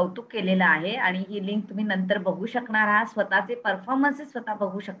याचं कौतुक केलेलं आहे. आणि ही लिंक तुम्ही नंतर बघू शकणार आहात, स्वतःचे परफॉर्मन्सेस स्वतः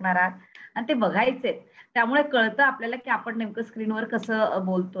बघू शकणार आहात आणि ते बघायचे. त्यामुळे कळतं आपल्याला की आपण नेमकं स्क्रीनवर कसं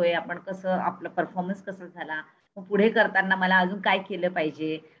बोलतोय, आपण कसं, आपलं परफॉर्मन्स कसं झाला, पुढे करताना मला अजून काय केलं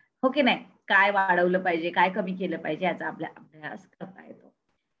पाहिजे, हो की नाही, काय वाढवलं पाहिजे, काय कमी केलं पाहिजे, याचा आपला अभ्यास करता येतो.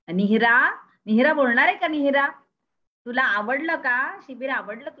 निहिरा बोलणार आहे का? निहिरा, तुला आवडलं का शिबिर?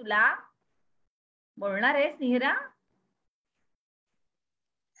 आवडलं तुला? बोलणार आहेस निहिरा?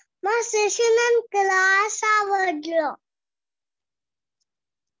 सेशन क्लास आवडलं.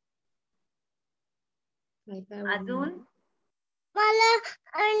 अजून मला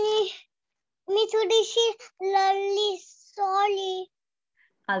आणि मी थोडीशी लढली. सॉरी.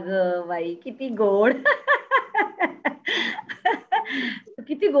 अगं बाई, किती गोड.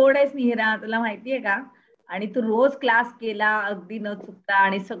 किती गोड आहेस निहिरा, तुला माहितीये का? आणि तू रोज क्लास केला अगदी न चुकता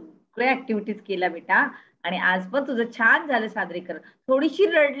आणि सगळ्या ऍक्टिव्हिटीज केल्या बेटा. आणि आज पण तुझं छान झालं सादरीकरण. थोडीशी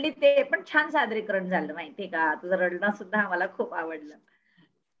रडली ते पण छान सादरीकरण झालं माहितीये का. तुझं रडणं सुद्धा आम्हाला खूप आवडलं.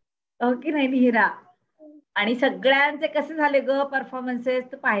 हो की नाही हिरा. आणि सगळ्यांचे कसे झाले ग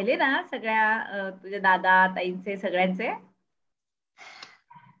परफॉर्मन्सेस तू पाहिले ना सगळ्या तुझे दादा ताईंचे सगळ्यांचे.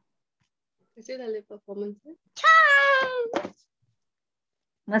 कसे झाले परफॉर्मन्स.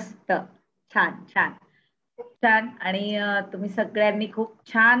 मस्त छान छान खूप छान. आणि तुम्ही सगळ्यांनी खूप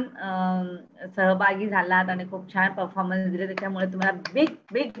छान सहभागी झालात आणि खूप छान परफॉर्मन्स दिले. त्याच्यामुळे तुम्हाला big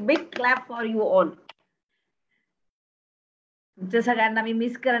big big clap for you all. तुमच्या सगळ्यांना मी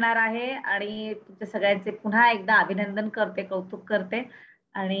मिस करणार आहे आणि तुमच्या सगळ्यांचे पुन्हा एकदा अभिनंदन करते, कौतुक करते.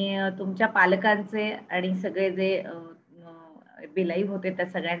 आणि तुमच्या पालकांचे आणि सगळे जे बिलाईव्ह होते त्या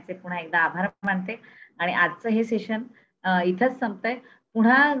सगळ्यांचे पुन्हा एकदा आभार मानते. आणि आजचं हे सेशन इथंच संपतंय.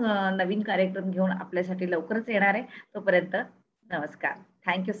 पुन्हा नवीन कार्यक्रम घेऊन आपल्यासाठी लवकरच येणार आहे. तोपर्यंत नमस्कार.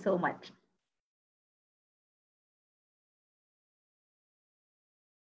 Thank you so much.